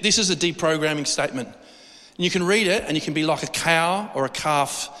is a deprogramming statement. And you can read it and you can be like a cow or a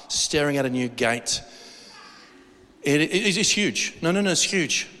calf staring at a new gate. It's huge. No, it's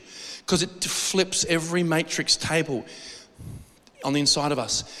huge. Because it flips every matrix table on the inside of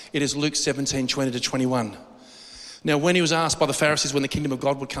us. It is Luke 17:20-21. Now, when he was asked by the Pharisees when the kingdom of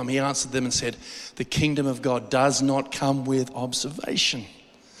God would come, he answered them and said, the kingdom of God does not come with observation.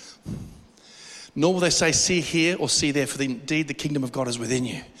 Nor will they say, see here or see there, for indeed the kingdom of God is within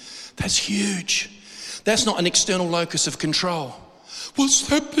you. That's huge. That's not an external locus of control. What's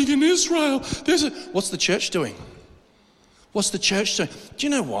happening in Israel? What's the church doing? What's the church doing? Do you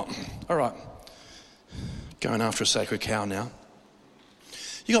know what? All right. Going after a sacred cow now.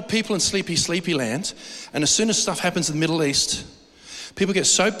 You got people in sleepy land, and as soon as stuff happens in the Middle East, people get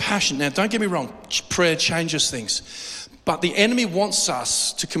so passionate. Now, don't get me wrong, prayer changes things. But the enemy wants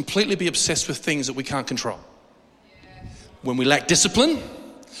us to completely be obsessed with things that we can't control. When we lack discipline,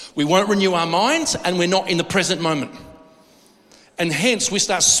 we won't renew our minds, and we're not in the present moment. And hence, we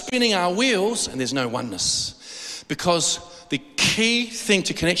start spinning our wheels, and there's no oneness. Because the key thing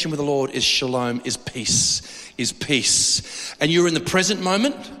to connection with the Lord is shalom, is peace. And you're in the present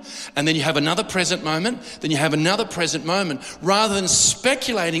moment, and then you have another present moment, then you have another present moment, rather than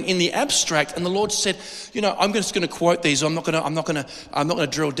speculating in the abstract. And the Lord said, I'm just going to quote these. I'm not going to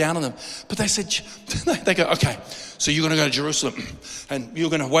drill down on them. But they said, they go, okay, so you're going to go to Jerusalem, and you're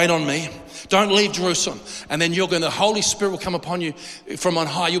going to wait on me. Don't leave Jerusalem, and then the Holy Spirit will come upon you from on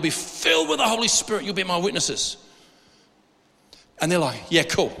high. You'll be filled with the Holy Spirit. You'll be my witnesses. And they're like, yeah,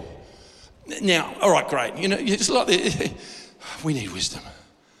 cool. Now, all right, great. It's like we need wisdom.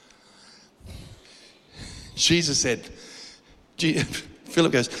 Jesus said,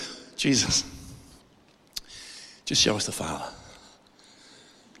 Philip goes, Jesus, just show us the Father.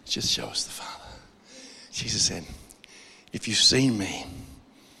 Just show us the Father. Jesus said, if you've seen me,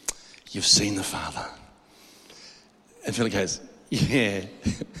 you've seen the Father. And Philip goes, yeah,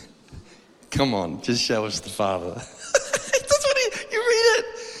 come on, just show us the Father. That's what you read it.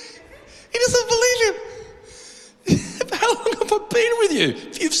 He doesn't believe him. How long have I been with you?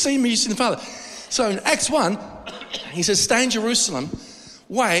 If you've seen me, you've seen the Father. So in Acts 1, he says, stay in Jerusalem,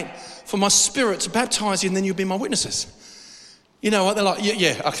 wait for my Spirit to baptize you, and then you'll be my witnesses. You know what? They're like,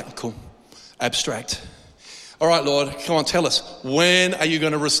 yeah, okay, cool. Abstract. All right, Lord, come on, tell us. When are you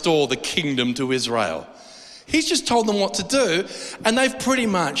going to restore the kingdom to Israel? He's just told them what to do, and they've pretty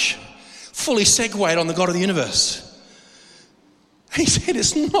much fully segued on the God of the universe. He said,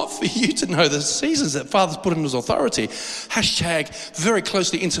 it's not for you to know the seasons that Father's put in his authority. # very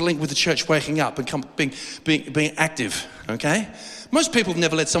closely interlinked with the church waking up and being active, okay? Most people have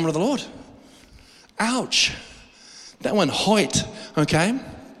never led someone to the Lord. Ouch. That one hoit, okay? And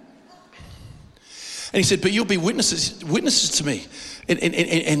he said, but you'll be witnesses to me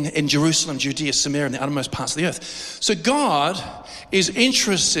in Jerusalem, Judea, Samaria, and the uttermost parts of the earth. So God is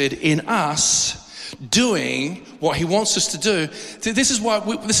interested in us doing what he wants us to do. This is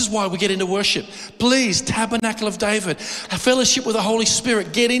why we get into worship. Please, Tabernacle of David, a fellowship with the Holy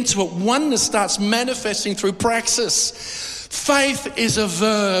Spirit, get into it. Oneness starts manifesting through praxis. Faith is a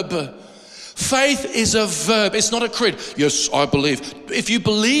verb. Faith is a verb. It's not a creed. Yes, I believe. If you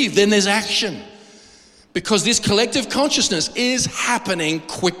believe, then there's action. Because this collective consciousness is happening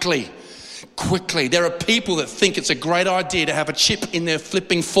quickly. Quickly. There are people that think it's a great idea to have a chip in their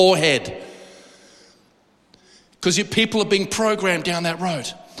flipping forehead. Because people are being programmed down that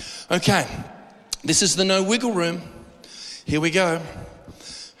road. Okay, this is the no wiggle room. Here we go.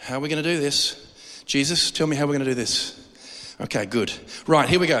 How are we going to do this? Jesus, tell me how we're going to do this. Okay, good. Right,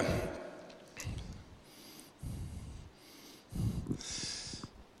 here we go.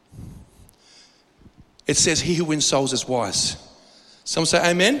 It says, he who wins souls is wise. Someone say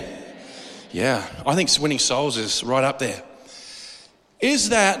amen? Yeah, I think winning souls is right up there. Is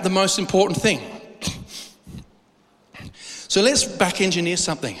that the most important thing? So let's back engineer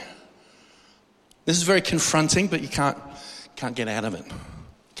something. This is very confronting, but you can't get out of it.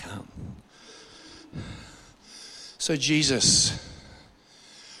 Can't. So Jesus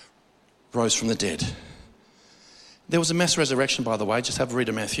rose from the dead. There was a mass resurrection, by the way. Just have a read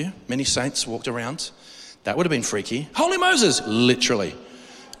of Matthew. Many saints walked around. That would have been freaky. Holy Moses, literally.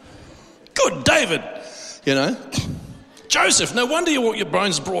 Good David, you know. Joseph, no wonder your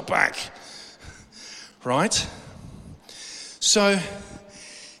bones brought back. Right? So,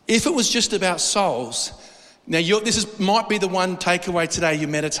 if it was just about souls, now this might be the one takeaway today you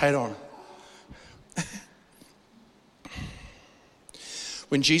meditate on.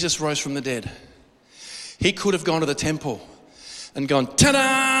 When Jesus rose from the dead, he could have gone to the temple and gone,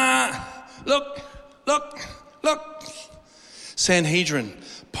 ta-da! Look! Sanhedrin,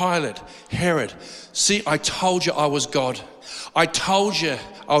 Pilate, Herod. See, I told you I was God. I told you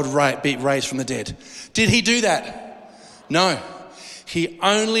I would be raised from the dead. Did he do that? No. He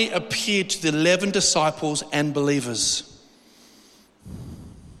only appeared to the 11 disciples and believers.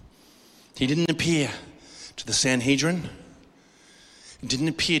 He didn't appear to the Sanhedrin. He didn't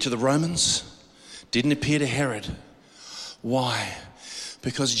appear to the Romans. Didn't appear to Herod. Why?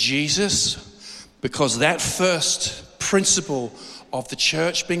 Because that first principle of the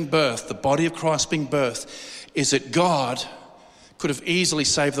church being birthed, the body of Christ being birthed, is that God could have easily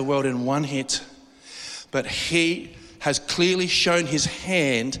saved the world in one hit, but he has clearly shown his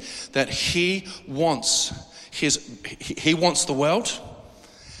hand that he wants the world,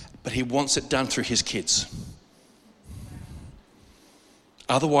 but he wants it done through his kids.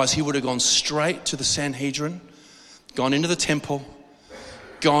 Otherwise, he would have gone straight to the Sanhedrin, gone into the temple,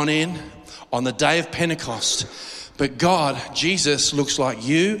 gone in on the day of Pentecost. But God, Jesus, looks like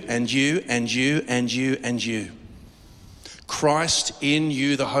you and you and you and you and you. Christ in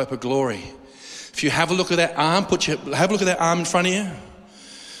you, the hope of glory. If you have a look at that arm, have a look at that arm in front of you.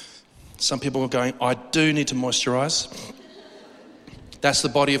 Some people are going, I do need to moisturize. That's the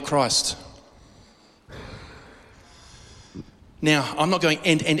body of Christ. Now, I'm not going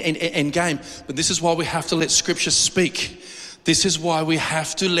end game, but this is why we have to let Scripture speak. This is why we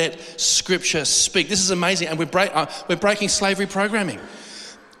have to let Scripture speak. This is amazing, and we're breaking slavery programming.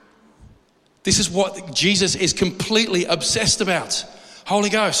 This is what Jesus is completely obsessed about. Holy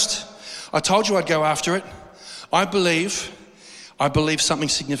Ghost. I told you I'd go after it. I believe something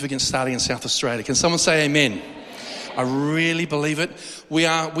significant starting in South Australia. Can someone say amen? I really believe it. We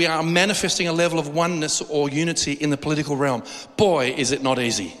are manifesting a level of oneness or unity in the political realm. Boy, is it not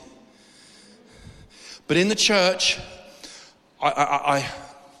easy. But in the church, I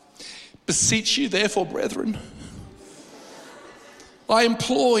beseech you, therefore, brethren, I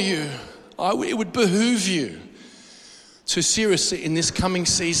implore you, it would behoove you to seriously, in this coming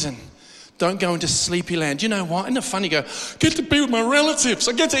season, don't go into sleepy land. You know what? Isn't it funny? You go, get to be with my relatives.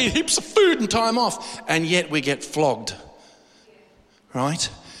 I get to eat heaps of food and time off. And yet we get flogged. Right?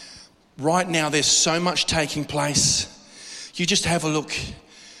 Right now there's so much taking place. You just have a look.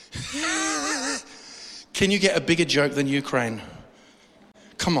 Can you get a bigger joke than Ukraine?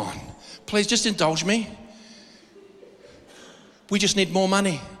 Come on. Please just indulge me. We just need more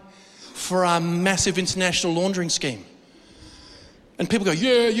money for our massive international laundering scheme. And people go,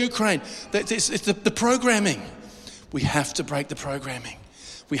 yeah, Ukraine. It's the programming. We have to break the programming.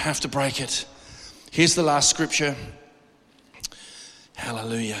 We have to break it. Here's the last scripture.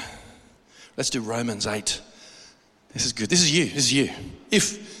 Hallelujah. Let's do Romans 8. This is good. This is you.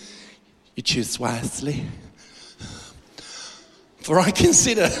 If you choose wisely. For I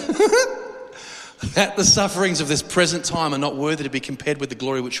consider that the sufferings of this present time are not worthy to be compared with the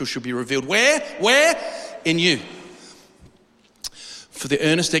glory which shall be revealed. Where? In you. For the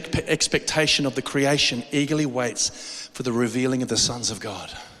earnest expectation of the creation eagerly waits for the revealing of the sons of God.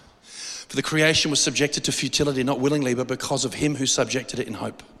 For the creation was subjected to futility, not willingly, but because of him who subjected it in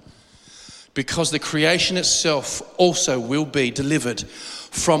hope. Because the creation itself also will be delivered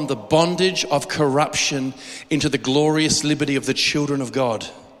from the bondage of corruption into the glorious liberty of the children of God.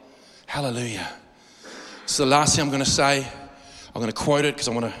 Hallelujah. So the last thing I'm going to say, I'm going to quote it because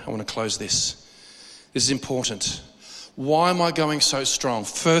I want to close this. This is important. Why am I going so strong?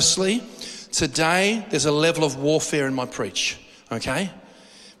 Firstly, today there's a level of warfare in my preach, okay?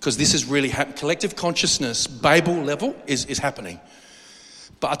 Because this is really collective consciousness, Babel level is happening.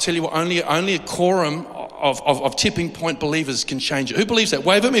 But I tell you what, only a quorum of tipping point believers can change it. Who believes that?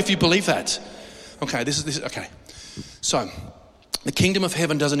 Wave at me if you believe that. Okay, this is okay. So, the kingdom of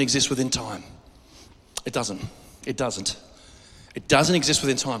heaven doesn't exist within time. It doesn't. It doesn't exist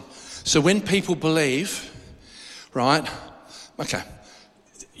within time. So when people believe, right, okay,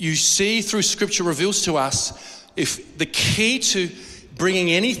 you see through Scripture reveals to us if the key to bringing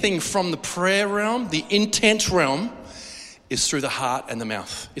anything from the prayer realm, the intent realm, is through the heart and the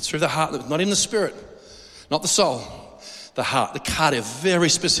mouth. It's through the heart, not in the spirit, not the soul, the heart. The cardia, very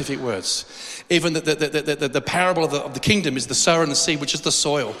specific words. Even the parable of the kingdom is the sower and the seed, which is the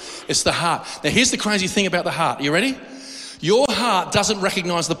soil. It's the heart. Now here's the crazy thing about the heart. You ready? Your heart doesn't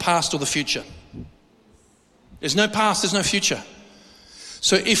recognize the past or the future. There's no past, there's no future.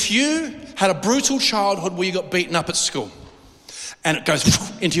 So if you had a brutal childhood where you got beaten up at school and it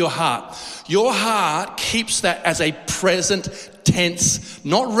goes into your heart keeps that as a present tense,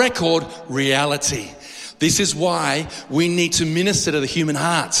 not record, reality. This is why we need to minister to the human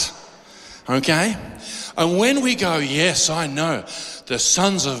heart. Okay? And when we go, yes, I know, the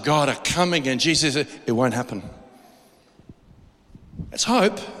sons of God are coming and Jesus, it won't happen. It's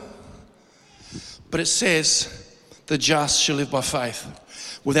hope. But it says, the just shall live by faith.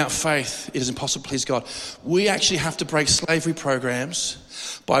 Without faith, it is impossible to please God. We actually have to break slavery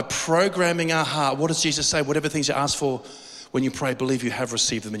programs by programming our heart. What does Jesus say? Whatever things you ask for when you pray, believe you have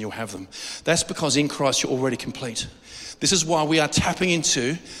received them and you'll have them. That's because in Christ you're already complete. This is why we are tapping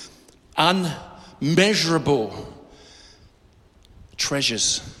into unmeasurable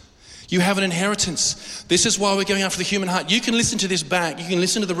treasures. You have an inheritance. This is why we're going after the human heart. You can listen to this back. You can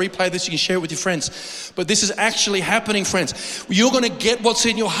listen to the replay of this. You can share it with your friends. But this is actually happening, friends. You're going to get what's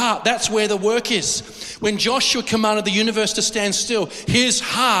in your heart. That's where the work is. When Joshua commanded the universe to stand still, his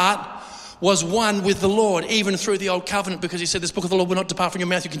heart was one with the Lord, even through the old covenant, because he said, this book of the Lord will not depart from your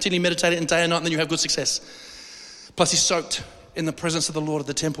mouth. You continually meditate it in day and night, and then you have good success. Plus, he soaked in the presence of the Lord at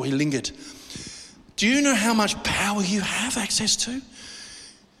the temple. He lingered. Do you know how much power you have access to?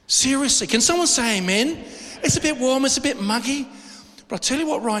 Seriously, can someone say amen? It's a bit warm, it's a bit muggy. But I'll tell you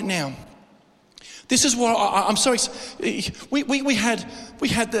what right now. This is what I'm so excited. We had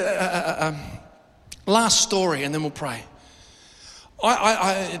the last story and then we'll pray.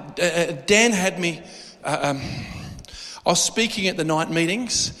 Dan had me, I was speaking at the night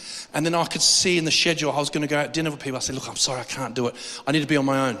meetings and then I could see in the schedule I was going to go out to dinner with people. I said, look, I'm sorry, I can't do it. I need to be on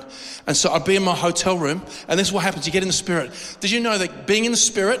my own. And so I'd be in my hotel room and this is what happens. You get in the spirit. Did you know that being in the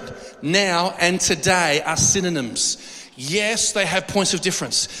spirit now and today are synonyms? Yes, they have points of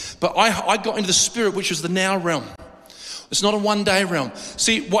difference. But I got into the spirit, which was the now realm. It's not a one-day realm.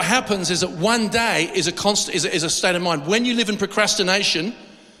 See, what happens is that one day is a state of mind. When you live in procrastination,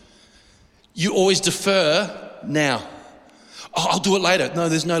 you always defer now. Oh, I'll do it later. No,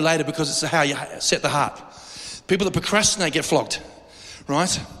 there's no later because it's how you set the heart. People that procrastinate get flogged,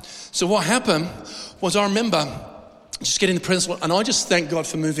 right? So what happened was I remember just getting the presence and I just thank God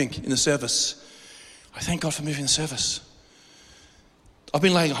for moving in the service. I thank God for moving in the service. I've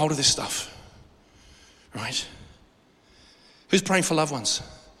been laying hold of this stuff, right? Who's praying for loved ones?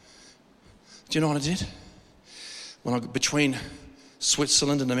 Do you know what I did? Between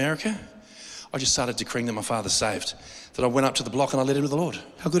Switzerland and America, I just started decreeing that my father's saved. That I went up to the block and I led him to the Lord.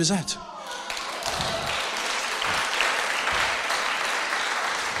 How good is that?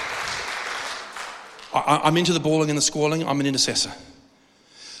 I'm into the bawling and the squalling. I'm an intercessor.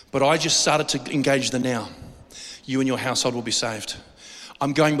 But I just started to engage the now. You and your household will be saved.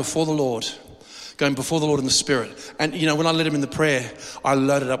 I'm going before the Lord in the Spirit. And you know, when I led him in the prayer, I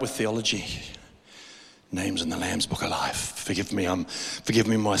loaded up with theology. Names in the Lamb's Book of Life. Forgive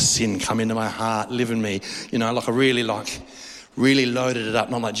me my sin. Come into my heart. Live in me. You know, like I really loaded it up.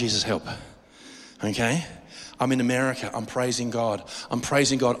 Not like Jesus help. Okay? I'm in America. I'm praising God. I'm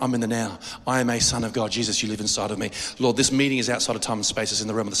in the now. I am a son of God. Jesus, you live inside of me. Lord, this meeting is outside of time and space. It's in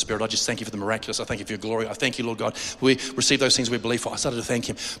the realm of the Spirit. I just thank you for the miraculous. I thank you for your glory. I thank you, Lord God. We receive those things we believe for. I started to thank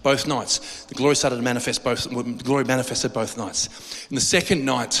him both nights. The glory started to manifest the glory manifested both nights. In the second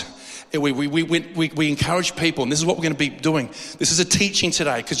night, we encourage people, and this is what we're going to be doing. This is a teaching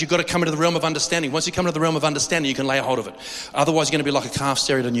today because you've got to come into the realm of understanding. Once you come into the realm of understanding, you can lay a hold of it. Otherwise, you're going to be like a calf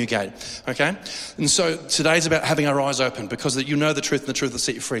staring at a new gate. Okay? And so today's about having our eyes open, because you know the truth and the truth will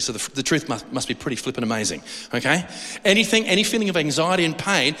set you free. So the truth must be pretty flippin' amazing, okay? Any feeling of anxiety and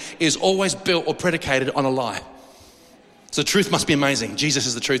pain is always built or predicated on a lie. So the truth must be amazing. Jesus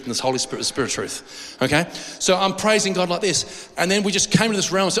is the truth and this Holy Spirit is the spirit of truth, okay? So I'm praising God like this. And then we just came to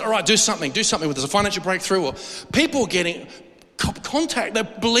this realm and said, all right, do something with this, a financial breakthrough. Or people getting contact, they're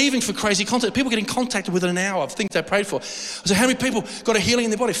believing for crazy contact. People getting contacted within an hour of things they prayed for. So how many people got a healing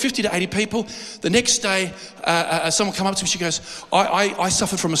in their body? 50 to 80 people. The next day, someone come up to me, she goes, I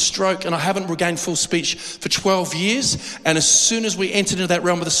suffered from a stroke and I haven't regained full speech for 12 years. And as soon as we entered into that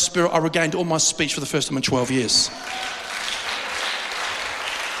realm of the Spirit, I regained all my speech for the first time in 12 years.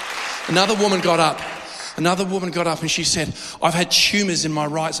 Another woman got up and she said, I've had tumours in my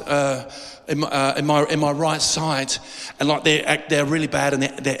right in my right side, and like they're really bad and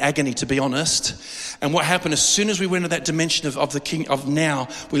they're agony, to be honest. And what happened, as soon as we went into that dimension of the King of now,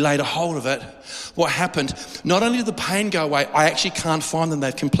 we laid a hold of it. What happened, not only did the pain go away, I actually can't find them,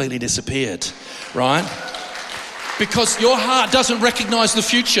 they've completely disappeared, right? Because your heart doesn't recognize the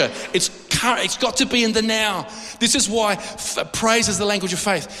future. It's got to be in the now. This is why praise is the language of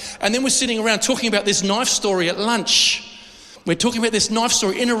faith. And then we're sitting around talking about this knife story at lunch. We're talking about this knife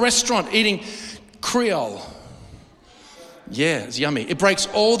story in a restaurant, eating Creole. Yeah, it's yummy. It breaks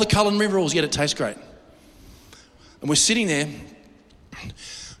all the culinary rules, yet it tastes great. And we're sitting there,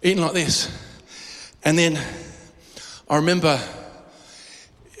 eating like this. And then I remember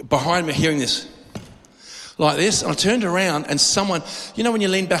behind me hearing this, like this. And I turned around and someone, you know when you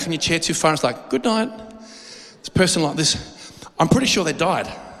lean back in your chair too far, and it's like, good night. This person like this, I'm pretty sure they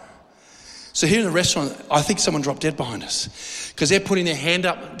died. So here in the restaurant, I think someone dropped dead behind us because they're putting their hand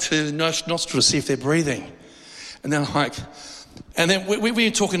up to the nostril to see if they're breathing. And they're like, and then we were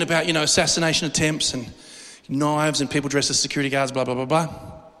talking about, assassination attempts and knives and people dressed as security guards, blah, blah, blah, blah.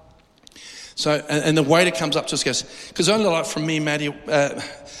 So, and the waiter comes up to us and goes, because only like from me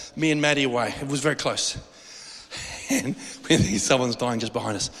and Maddie away, it was very close. And we think someone's dying just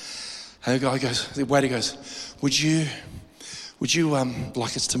behind us. And the waiter goes, would you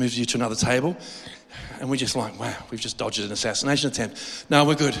like us to move you to another table? And we're just like, wow, we've just dodged an assassination attempt. No,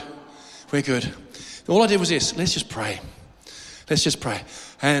 we're good. All I did was this, let's just pray.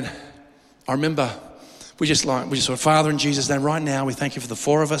 And I remember we just sort of, Father, in Jesus' name, right now, we thank you for the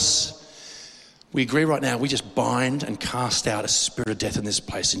four of us. We agree right now, we just bind and cast out a spirit of death in this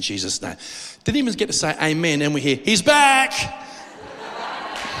place in Jesus' name. Didn't even get to say amen, and we hear, he's back.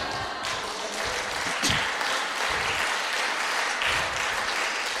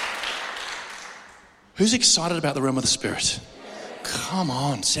 Who's excited about the realm of the Spirit? Come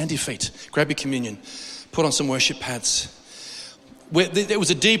on, stand to your feet. Grab your communion. Put on some worship pads. There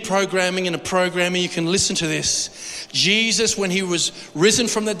was a deprogramming and a programming. You can listen to this. Jesus, when he was risen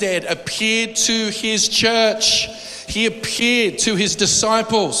from the dead, appeared to his church. He appeared to his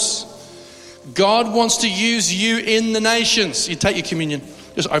disciples. God wants to use you in the nations. You take your communion.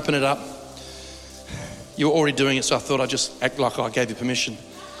 Just open it up. You were already doing it, so I thought I'd just act like I gave you permission.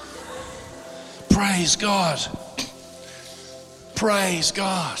 Praise God. Praise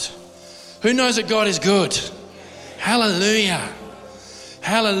God. Who knows that God is good? Hallelujah.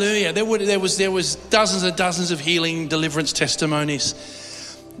 Hallelujah. There was dozens and dozens of healing, deliverance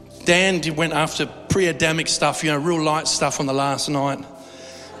testimonies. Dan went after pre-Adamic stuff, real light stuff on the last night.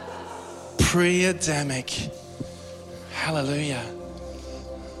 Pre-Adamic. Hallelujah.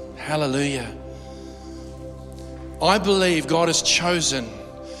 Hallelujah. I believe God has chosen,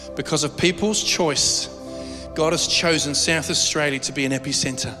 because of people's choice, God has chosen South Australia to be an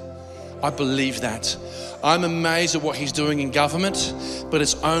epicenter. I believe that. I'm amazed at what he's doing in government, but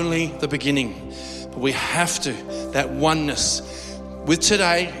it's only the beginning. But we have to, that oneness. With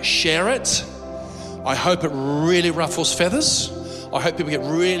today, share it. I hope it really ruffles feathers. I hope people get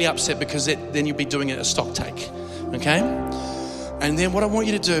really upset, because then you'll be doing it a stock take, okay? And then what I want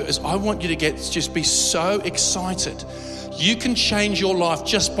you to do is I want you to just be so excited. You can change your life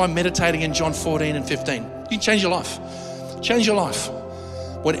just by meditating in John 14 and 15. You can change your life. Change your life.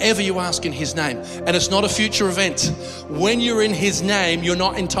 Whatever you ask in his name. And it's not a future event. When you're in his name, you're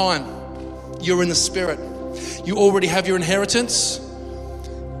not in time. You're in the Spirit. You already have your inheritance.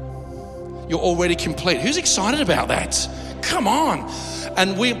 You're already complete. Who's excited about that? Come on.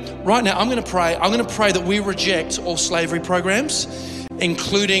 And right now, I'm going to pray that we reject all slavery programs,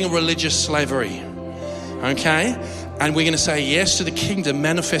 including religious slavery. Okay? And we're going to say yes to the kingdom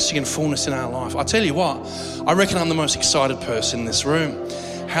manifesting in fullness in our life. I'll tell you what, I reckon I'm the most excited person in this room.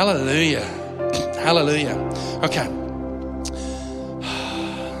 Hallelujah. Hallelujah. Okay.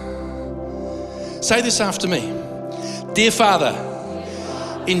 Say this after me. Dear Father,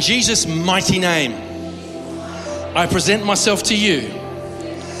 in Jesus' mighty name, I present myself to you,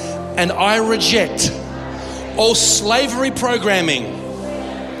 and I reject all slavery programming.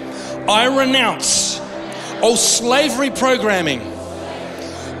 I renounce all slavery programming,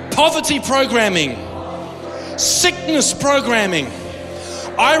 poverty programming, sickness programming.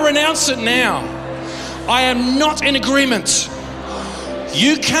 I renounce it now. I am not in agreement.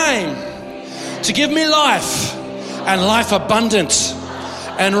 You came to give me life and life abundant.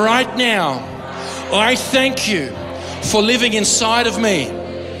 And right now, I thank you for living inside of me.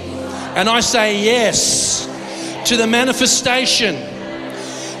 And I say yes to the manifestation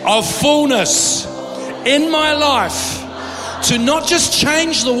of fullness in my life, to not just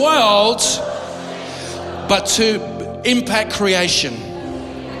change the world, but to impact creation.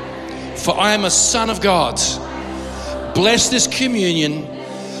 For I am a son of God. Bless this communion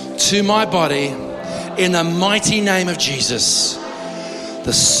to my body in the mighty name of Jesus,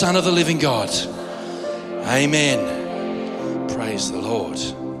 the Son of the living God. Amen. Praise the Lord.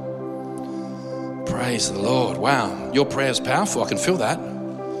 Praise the Lord. Wow, your prayer is powerful. I can feel that.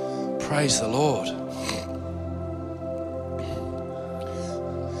 Praise the Lord.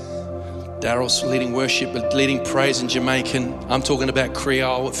 Daryl's leading worship, but leading praise in Jamaican. I'm talking about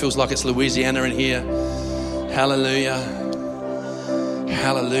Creole. It feels like it's Louisiana in here. Hallelujah.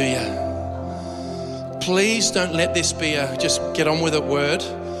 Hallelujah. Please don't let this be a just get on with it word.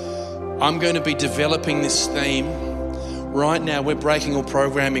 I'm going to be developing this theme. Right now, we're breaking all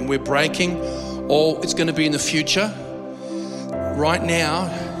programming. We're breaking all, it's going to be in the future. Right now,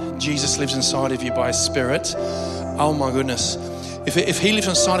 Jesus lives inside of you by His Spirit. Oh my goodness. If He lives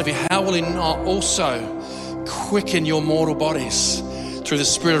inside of you, how will He not also quicken your mortal bodies through the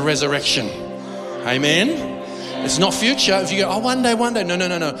Spirit of resurrection? Amen. It's not future. If you go, oh, one day.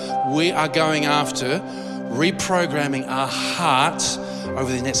 No. We are going after reprogramming our heart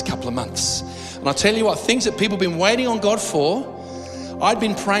over the next couple of months. And I'll tell you what, things that people have been waiting on God for. I'd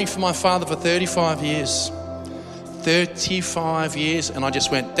been praying for my father for 35 years. 35 years. And I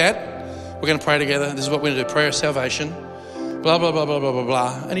just went, Dad, we're going to pray together. This is what we're going to do. Prayer of salvation. Blah, blah, blah, blah, blah, blah,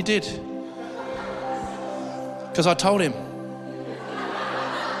 blah. And he did. Because I told him.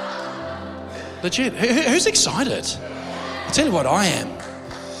 Legit. Who's excited? I'll tell you what I am.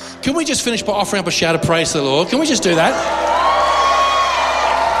 Can we just finish by offering up a shout of praise to the Lord? Can we just do that?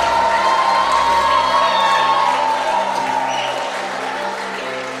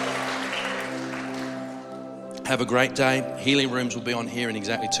 Have a great day. Healing rooms will be on here in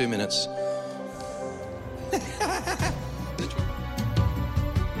exactly 2 minutes.